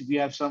computers, if you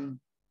have some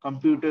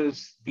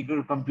computers,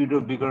 bigger computer,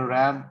 bigger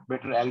RAM,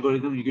 better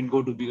algorithm, you can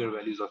go to bigger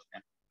values of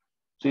N.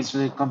 So it's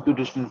a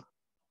computational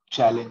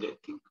challenge, I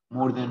think,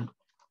 more than,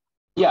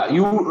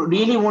 you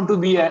really want to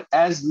be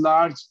as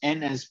large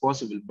N as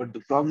possible. But the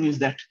problem is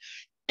that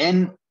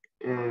N,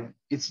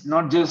 it's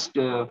not just,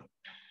 there's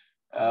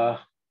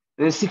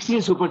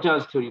 16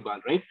 supercharged theory bar,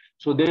 right?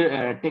 So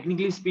there,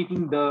 technically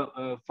speaking, the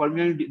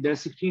fermionic,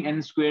 there's 16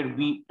 N squared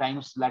V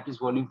times lattice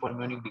volume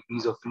fermionic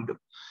degrees of freedom.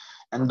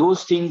 And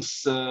those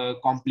things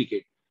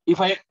complicate.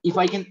 If I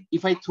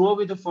throw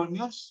away the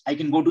fermions, I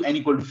can go to N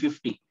equal to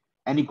 50,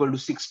 N equal to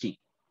 60.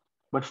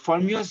 But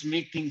fermions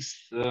make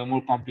things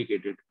more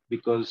complicated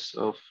because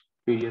of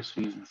various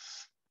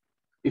reasons,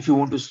 if you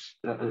want to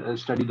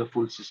study the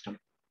full system.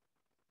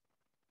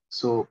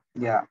 So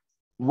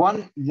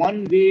one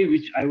way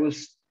which I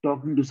was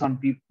talking to some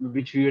people,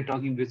 which we were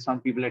talking with some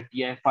people at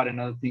TIFR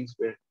and other things,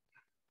 where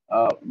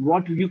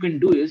what you can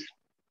do is,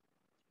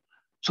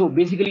 so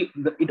basically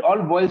it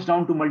all boils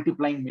down to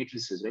multiplying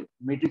matrices, right?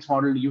 Matrix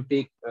model, you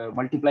take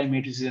multiply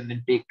matrices and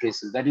then take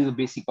traces. That is the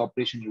basic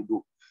operation you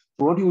do.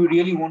 So what you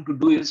really want to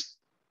do is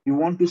you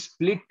want to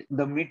split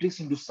the matrix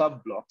into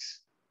sub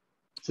blocks,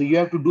 So you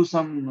have to do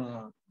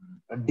some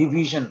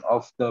division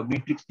of the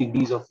matrix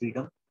degrees of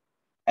freedom,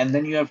 and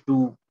then you have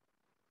to,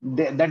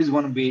 that is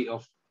one way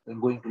of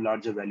going to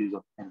larger values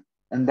of n.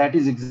 And that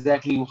is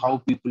exactly how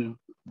people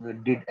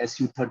did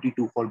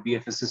SU32 for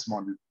BFSS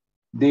model.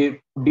 They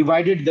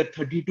divided the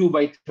 32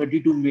 by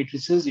 32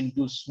 matrices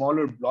into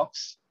smaller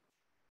blocks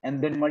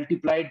and then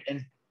multiplied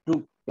and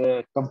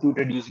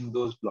computed using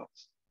those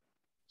blocks.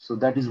 So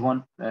that is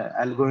one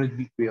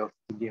algorithmic way of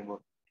thinking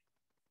about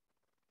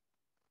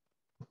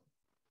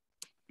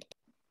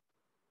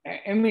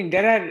it. I mean,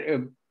 there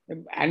are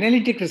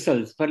analytic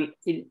results for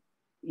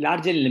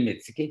larger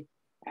limits, okay?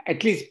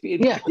 At least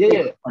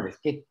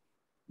okay?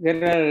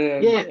 There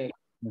are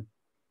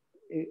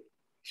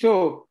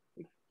so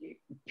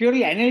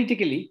purely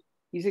analytically,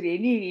 is there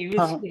any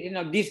investigation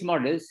of these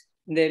models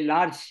in the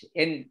large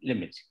n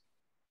limits?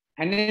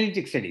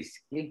 Analytic studies,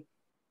 okay?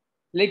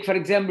 Like for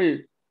example,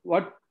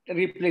 what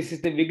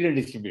replaces the Wigner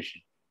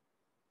distribution?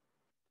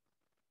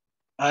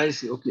 I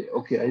see.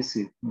 Okay, I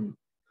see.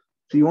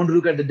 So you want to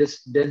look at the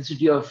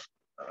density of,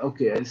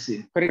 okay, I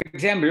see. For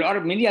example,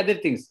 or many other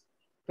things.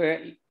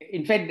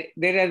 In fact,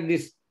 there are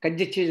these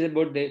conjectures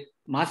about the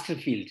master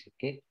field,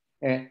 okay?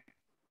 And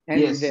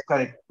yes,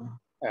 correct.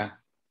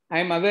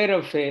 I'm aware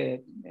of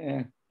a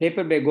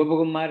paper by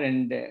Govind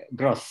and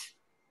Gross,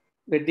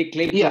 where they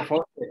claim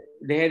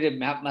they had a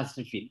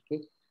master field,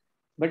 okay?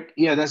 But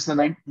yeah, that's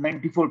the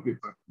 94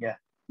 paper. Yeah,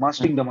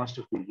 mastering the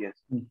master field.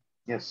 Yes,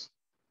 yes.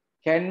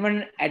 Can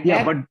one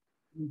adapt?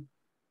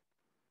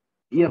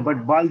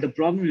 But Bal, the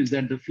problem is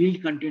that the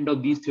field content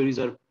of these theories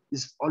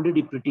is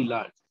already pretty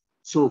large.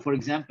 So, for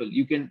example,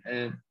 you can,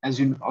 as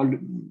you all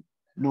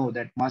know,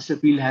 that master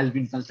field has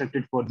been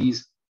constructed for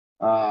these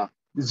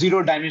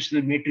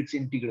zero-dimensional matrix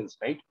integrals,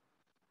 right?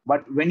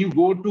 But when you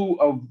go to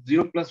a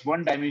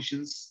 0+1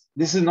 dimensions,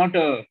 this is not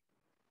a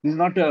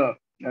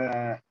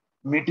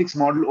matrix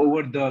model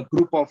over the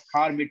group of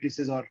Haar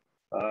matrices or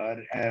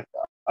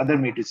other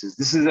matrices.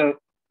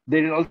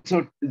 There is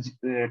also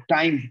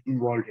time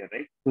involved here,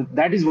 right? So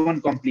that is one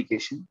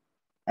complication.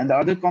 And the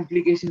other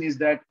complication is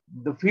that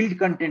the field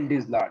content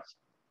is large.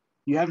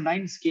 You have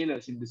 9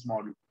 scalars in this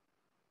model.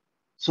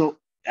 So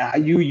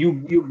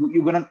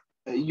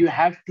you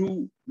have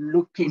to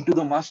look into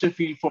the master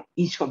field for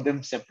each of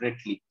them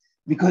separately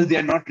because they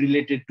are not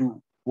related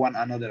to one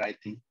another, I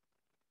think,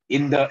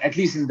 at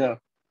least in the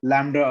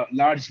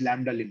large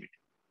lambda limit.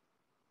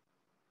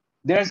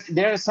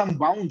 There are some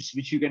bounds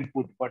which you can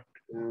put, but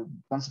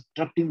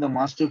constructing the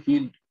master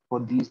field for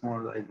these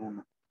models, I don't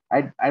know.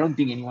 I don't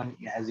think anyone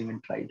has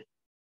even tried.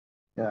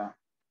 Yeah.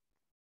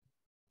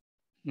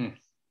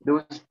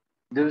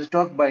 There was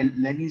talk by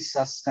Lenny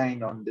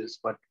Susskind on this,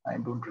 but I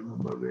don't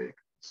remember where it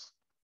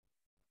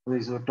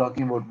was. They were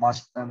talking about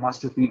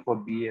master field for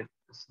BF.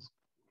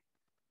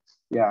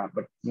 Yeah,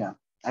 but yeah,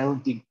 I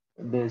don't think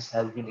there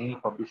has been any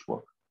published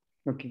work.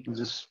 Okay. It's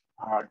just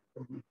hard.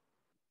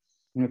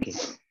 Okay.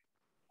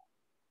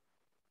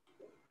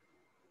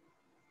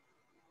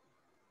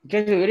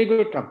 That's a very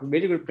good talk,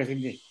 very good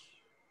presentation.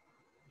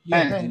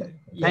 Yeah,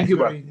 thank you.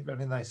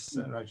 Very nice,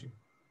 Rajiv.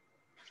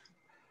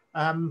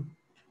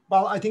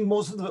 Well, I think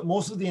most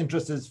of the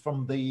interest is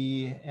from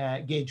the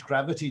gauge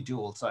gravity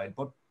dual side,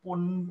 but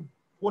one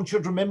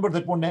should remember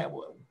that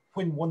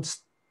when one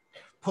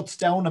puts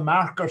down a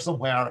marker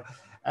somewhere,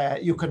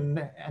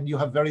 you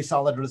have very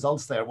solid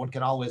results there. One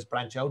can always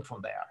branch out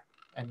from there,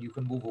 and you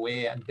can move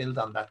away and build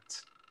on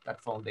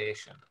that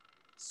foundation.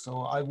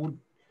 So I would.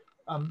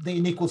 The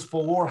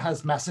n=4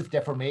 has massive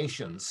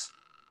deformations.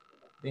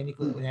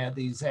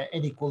 These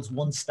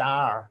n=1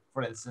 star,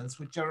 for instance,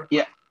 which are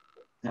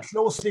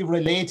closely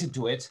related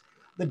to it.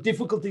 The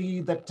difficulty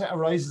that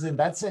arises in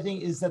that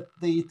setting is that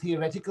the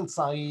theoretical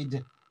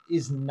side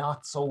is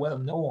not so well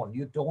known.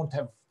 You don't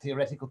have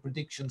theoretical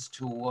predictions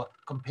to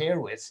compare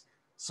with.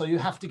 So you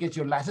have to get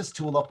your lattice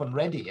tool up and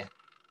ready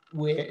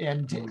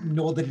and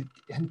know that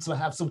and so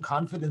have some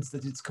confidence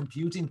that it's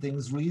computing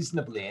things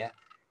reasonably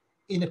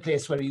in a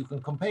place where you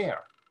can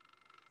compare.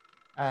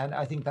 And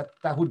I think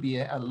that would be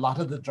a lot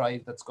of the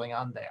drive that's going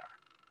on there.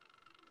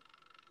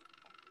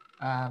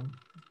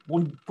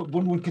 One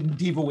can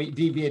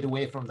deviate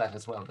away from that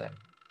as well then,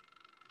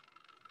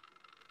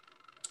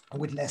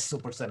 with less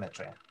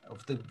supersymmetry.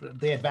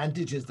 The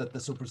advantage is that the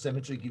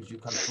supersymmetry gives you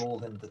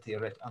control on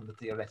the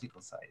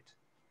theoretical side.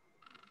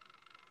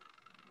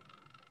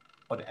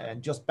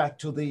 And just back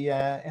to the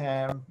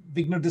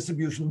Wigner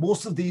distribution,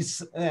 most of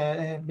these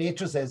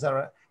matrices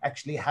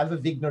actually have a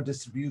Wigner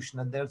distribution,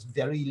 and there's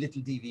very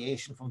little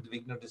deviation from the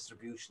Wigner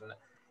distribution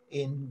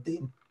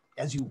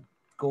as you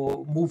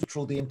move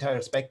through the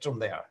entire spectrum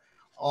there.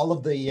 All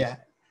of the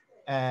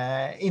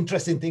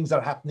interesting things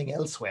are happening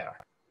elsewhere.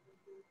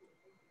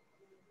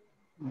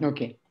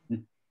 Okay.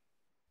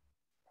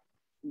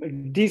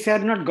 But these are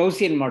not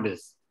Gaussian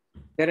models.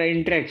 There are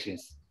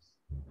interactions.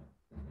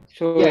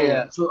 So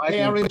So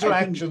they are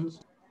interactions.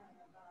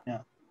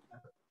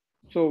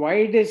 So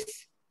why does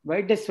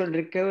one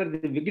recover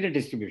the Wigner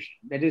distribution?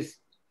 That is.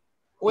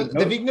 Well,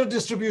 the Wigner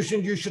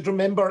distribution, you should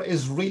remember,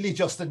 is really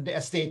just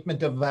a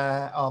statement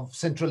of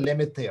central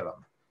limit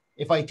theorem.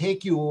 if I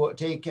take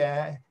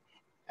a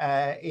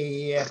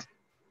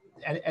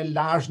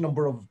large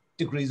number of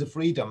degrees of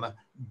freedom,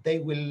 they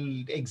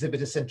will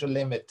exhibit a central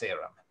limit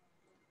theorem.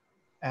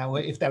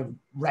 If they're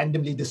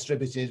randomly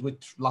distributed with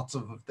lots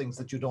of things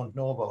that you don't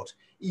know about.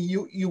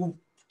 You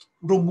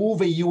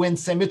remove a UN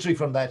symmetry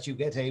from that, you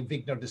get a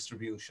Wigner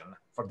distribution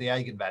for the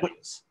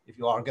eigenvalues if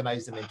you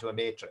organize them into a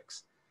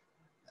matrix.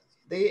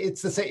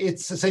 It's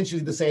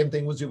essentially the same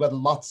thing as you've got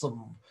lots of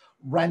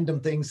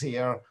random things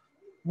here.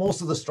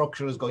 Most of the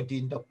structure is going to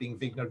end up being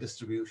Wigner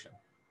distribution.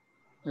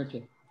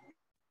 Okay.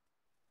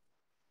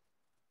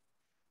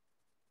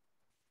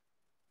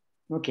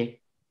 Okay.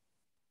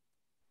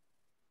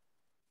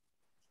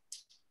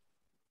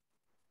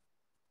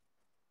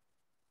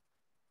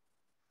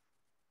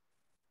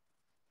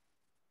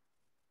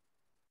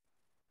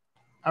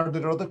 Are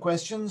there other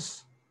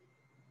questions?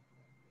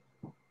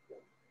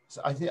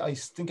 So I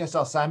think I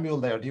saw Samuel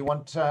there. Do you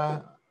want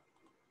to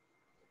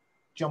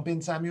jump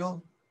in,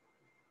 Samuel?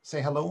 Say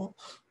hello.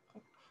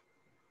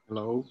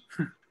 Hello.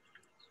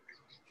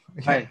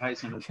 Hi,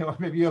 Samuel.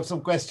 Maybe you have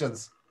some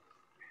questions.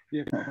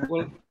 Yeah.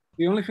 Well,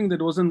 the only thing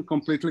that wasn't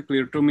completely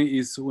clear to me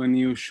is when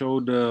you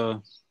showed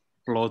the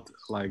plot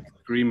like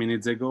 3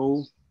 minutes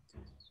ago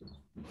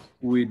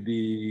with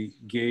the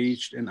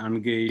gauged and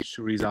ungauged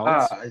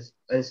results. Ah,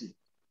 I see.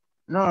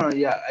 No,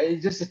 yeah,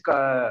 it's just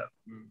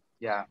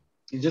yeah,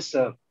 it's just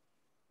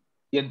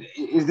yeah.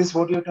 Is this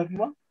what you're talking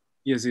about?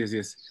 Yes.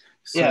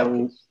 So, yeah.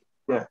 Okay.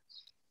 Yeah.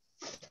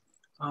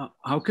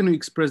 How can we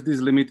express this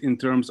limit in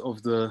terms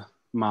of the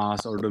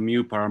mass or the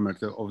mu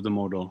parameter of the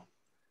model?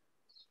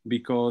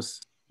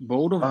 Because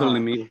both of the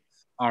limits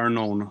are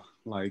known,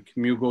 like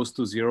mu goes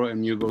to 0 and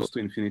mu goes to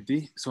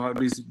infinity. So how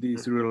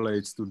this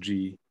relates to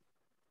G?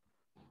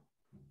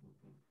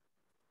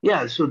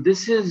 Yeah, so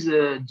this is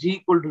G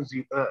equal to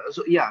 0.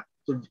 So yeah,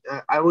 so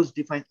I was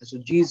defined, so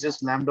G is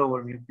just lambda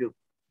over mu cube.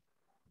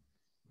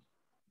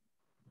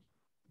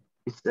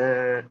 It's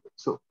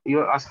so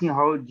you're asking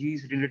how G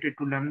is related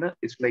to lambda?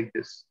 It's like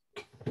this.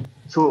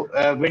 So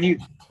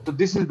so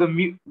this is the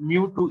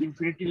mu to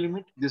infinity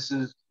limit. This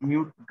is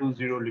mu to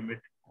 0 limit,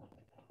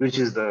 which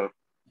is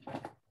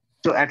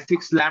so at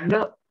fixed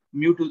lambda,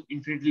 mu to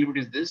infinity limit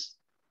is this,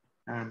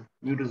 and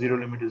mu to 0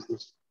 limit is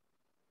this.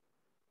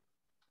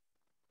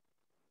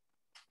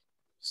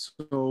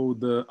 So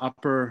the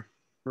upper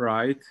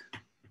right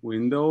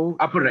window.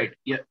 Upper right,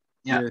 yeah.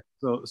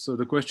 So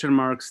the question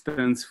mark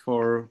stands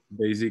for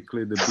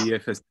basically the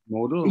BFS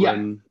model. Yeah.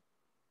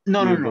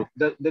 No.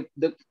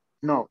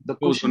 The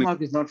question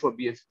mark is not for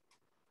BF.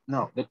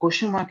 No, the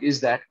question mark is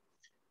that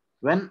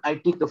when I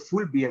take the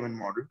full BMN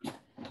model,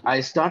 I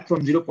start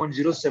from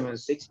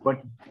 0.076,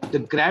 but the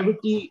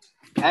gravity,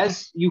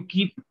 as you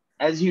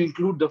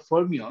include the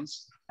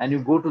fermions and you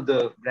go to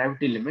the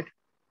gravity limit,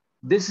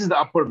 this is the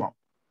upper bound.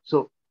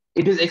 So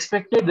it is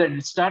expected that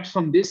it starts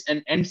from this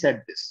and ends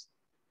at this.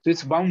 So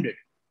it's bounded.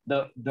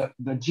 The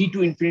G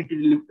to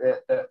infinity,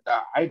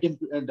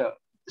 the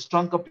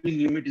strong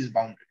coupling limit is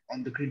bounded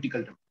on the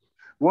critical term.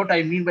 What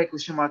I mean by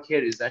question mark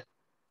here is that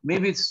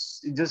maybe it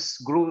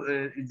just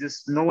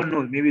no one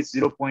knows. Maybe it's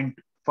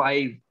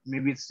 0.5,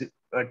 maybe it's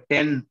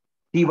 10,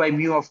 T by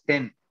mu of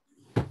 10.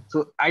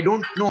 So I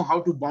don't know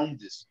how to bound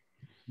this.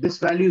 This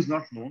value is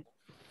not known.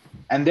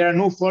 And there are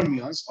no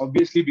fermions,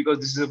 obviously, because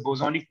this is a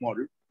bosonic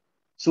model.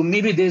 So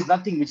maybe there's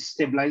nothing which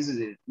stabilizes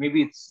it.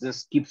 Maybe it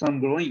just keeps on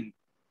growing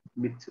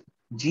with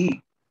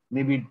G.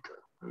 Maybe,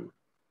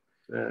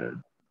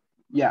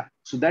 yeah.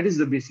 So that is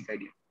the basic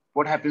idea.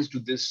 What happens to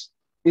this?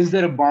 Is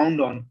there a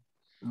bound on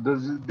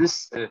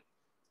this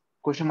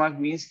question mark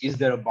means, is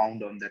there a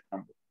bound on that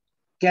number?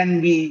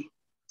 Can we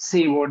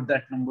say what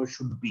that number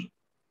should be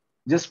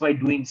just by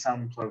doing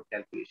some sort of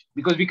calculation?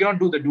 Because we cannot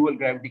do the dual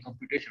gravity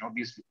computation,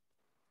 obviously.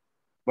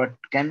 But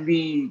can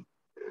we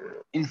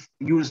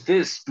use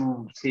this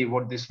to say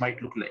what this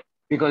might look like?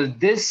 Because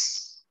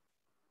this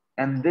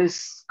and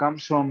this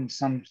comes from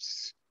some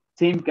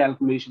same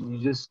calculation. You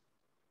just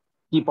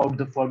keep out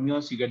the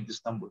fermions, you get this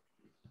number.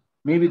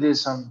 Maybe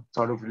there's some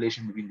sort of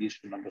relation between these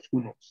two numbers,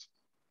 who knows?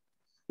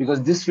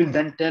 Because this will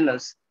then tell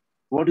us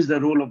what is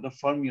the role of the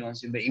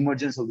fermions in the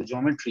emergence of the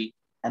geometry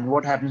and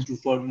what happens to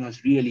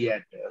fermions really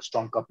at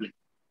strong coupling.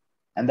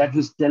 And that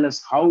will tell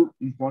us how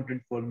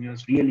important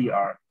fermions really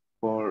are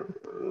for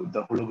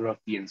the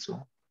holography and so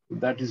on. So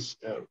that is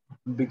a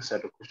big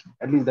set of questions.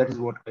 At least that is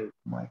what I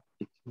might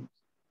take.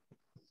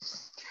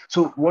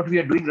 So what we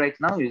are doing right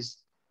now is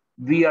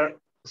we are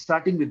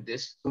starting with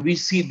this. So we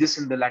see this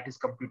in the lattice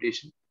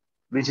computation,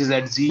 which is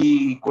at Z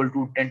equal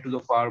to 10 to the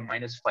power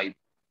minus 5.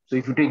 So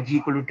if you take G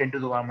equal to 10 to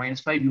the power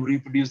minus 5, you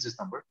reproduce this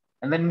number.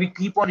 And then we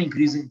keep on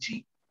increasing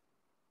G.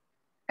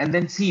 And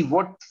then see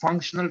what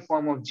functional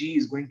form of G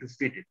is going to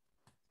fit it.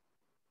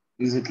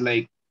 Is it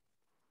like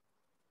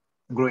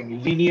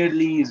growing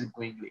linearly? Is it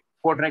going like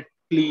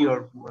quadratically,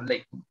 or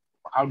like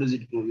how does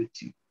it go with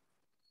G?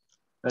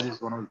 That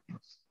is one of the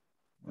things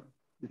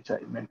which I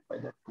meant by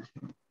that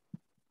question.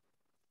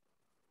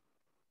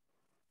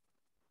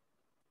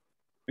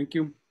 Thank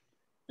you.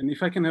 And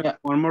if I can have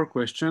one more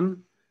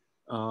question.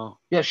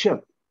 Yeah,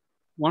 sure.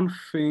 one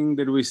thing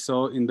that we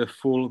saw in the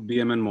full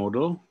BMN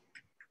model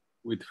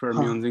with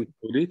fermions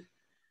included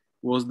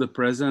was the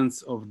presence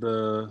of the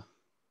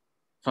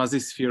fuzzy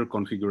sphere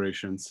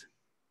configurations.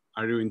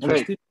 Are you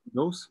interested in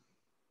those?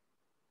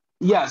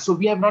 Yeah, so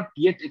we have not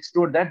yet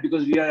explored that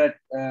because we are at,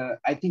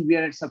 I think we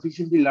are at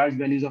sufficiently large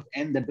values of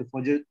n that the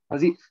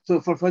fuzzy, so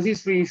for fuzzy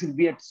sphere, you should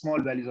be at small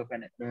values of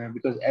n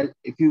because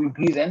if you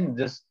increase n, it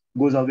just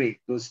goes away,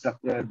 those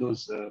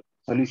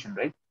solution,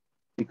 right?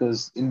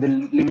 Because in the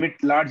limit,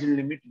 large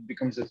limit, it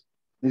becomes,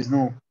 there's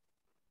no,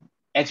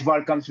 h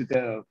bar comes with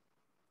a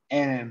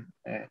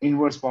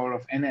inverse power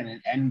of n,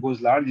 and n goes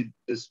large, it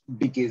just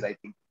decays, I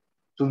think.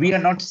 So we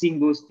are not seeing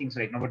those things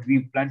right now, but we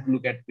plan to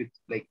look at with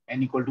like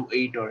n equal to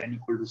 8 or n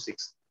equal to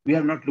 6. We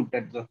have not looked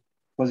at the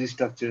fuzzy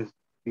structures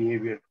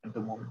behavior at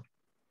the moment.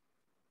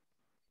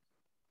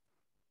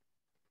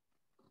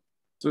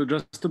 So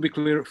just to be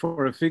clear,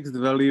 for a fixed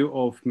value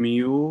of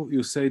mu,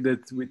 you say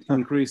that with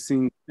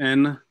increasing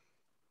n,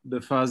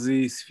 the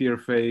fuzzy sphere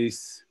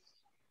phase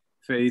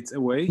fades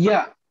away?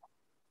 Yeah.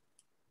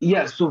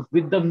 Yeah, so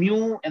with the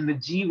mu and the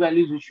g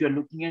values which you are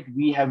looking at,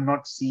 we have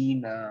not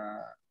seen,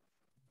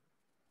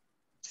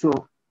 so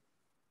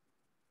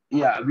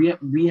yeah,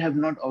 we have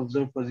not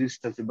observed fuzzy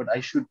structure, but I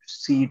should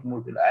see it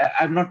more.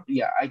 I'm not,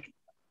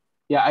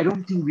 I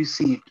don't think we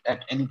see it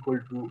at n equal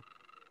to,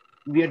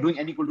 we are doing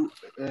n equal to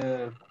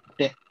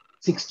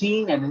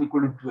 16 and n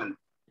equal to 12.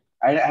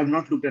 I have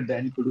not looked at the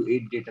n equal to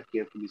 8 data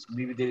carefully, so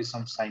maybe there is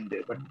some sign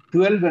there, but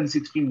 12 and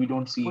 16, we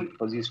don't see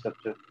fuzzy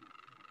structure.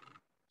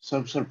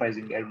 So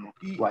surprising, I don't know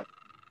why.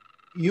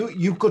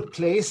 You could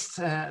place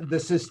the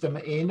system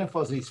in a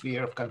fuzzy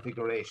sphere of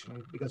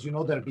configuration because you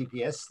know there are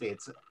BPS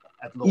states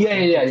at low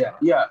temperature.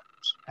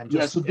 And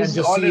just, so this and is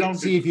just all around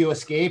see if you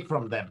escape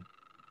from them.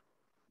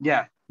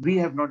 Yeah, we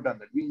have not done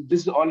that.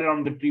 This is all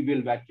around the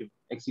trivial vacuum,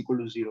 x equal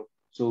to 0.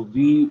 So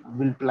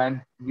we'll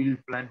plan to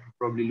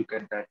probably look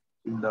at that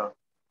in the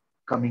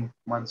coming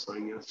months or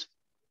years.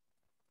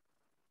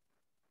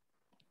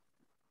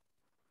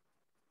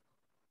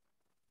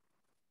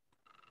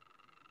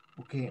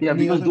 Okay. Yeah,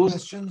 any because other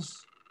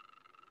questions?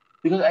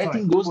 Because I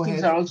think those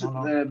things are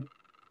also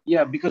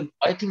because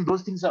I think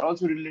those things are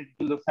also related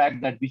to the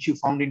fact that which you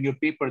found in your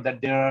paper, that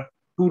there are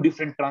two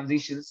different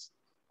transitions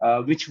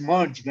which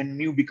merge when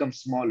mu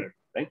becomes smaller,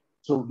 right?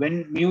 So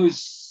when mu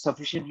is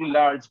sufficiently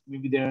large,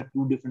 maybe there are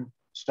two different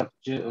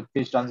structure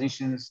phase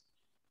transitions,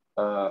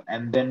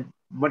 and then,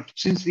 but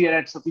since we are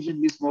at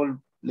sufficiently small,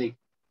 like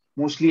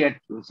mostly at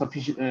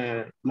sufficient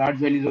large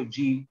values of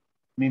g,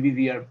 maybe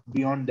we are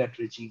beyond that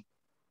regime.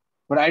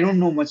 But I don't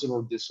know much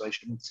about this, so I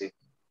shouldn't say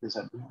this.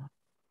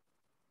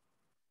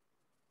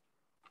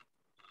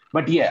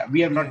 But yeah,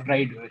 we have not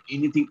tried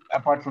anything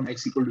apart from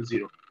x equal to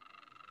 0.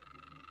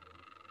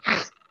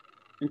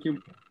 Thank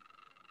you.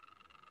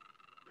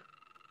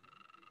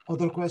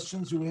 Other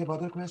questions? Do we have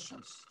other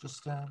questions?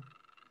 Just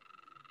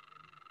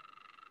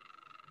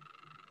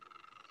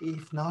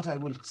if not, I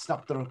will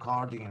stop the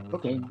recording and we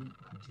can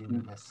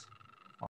continue this.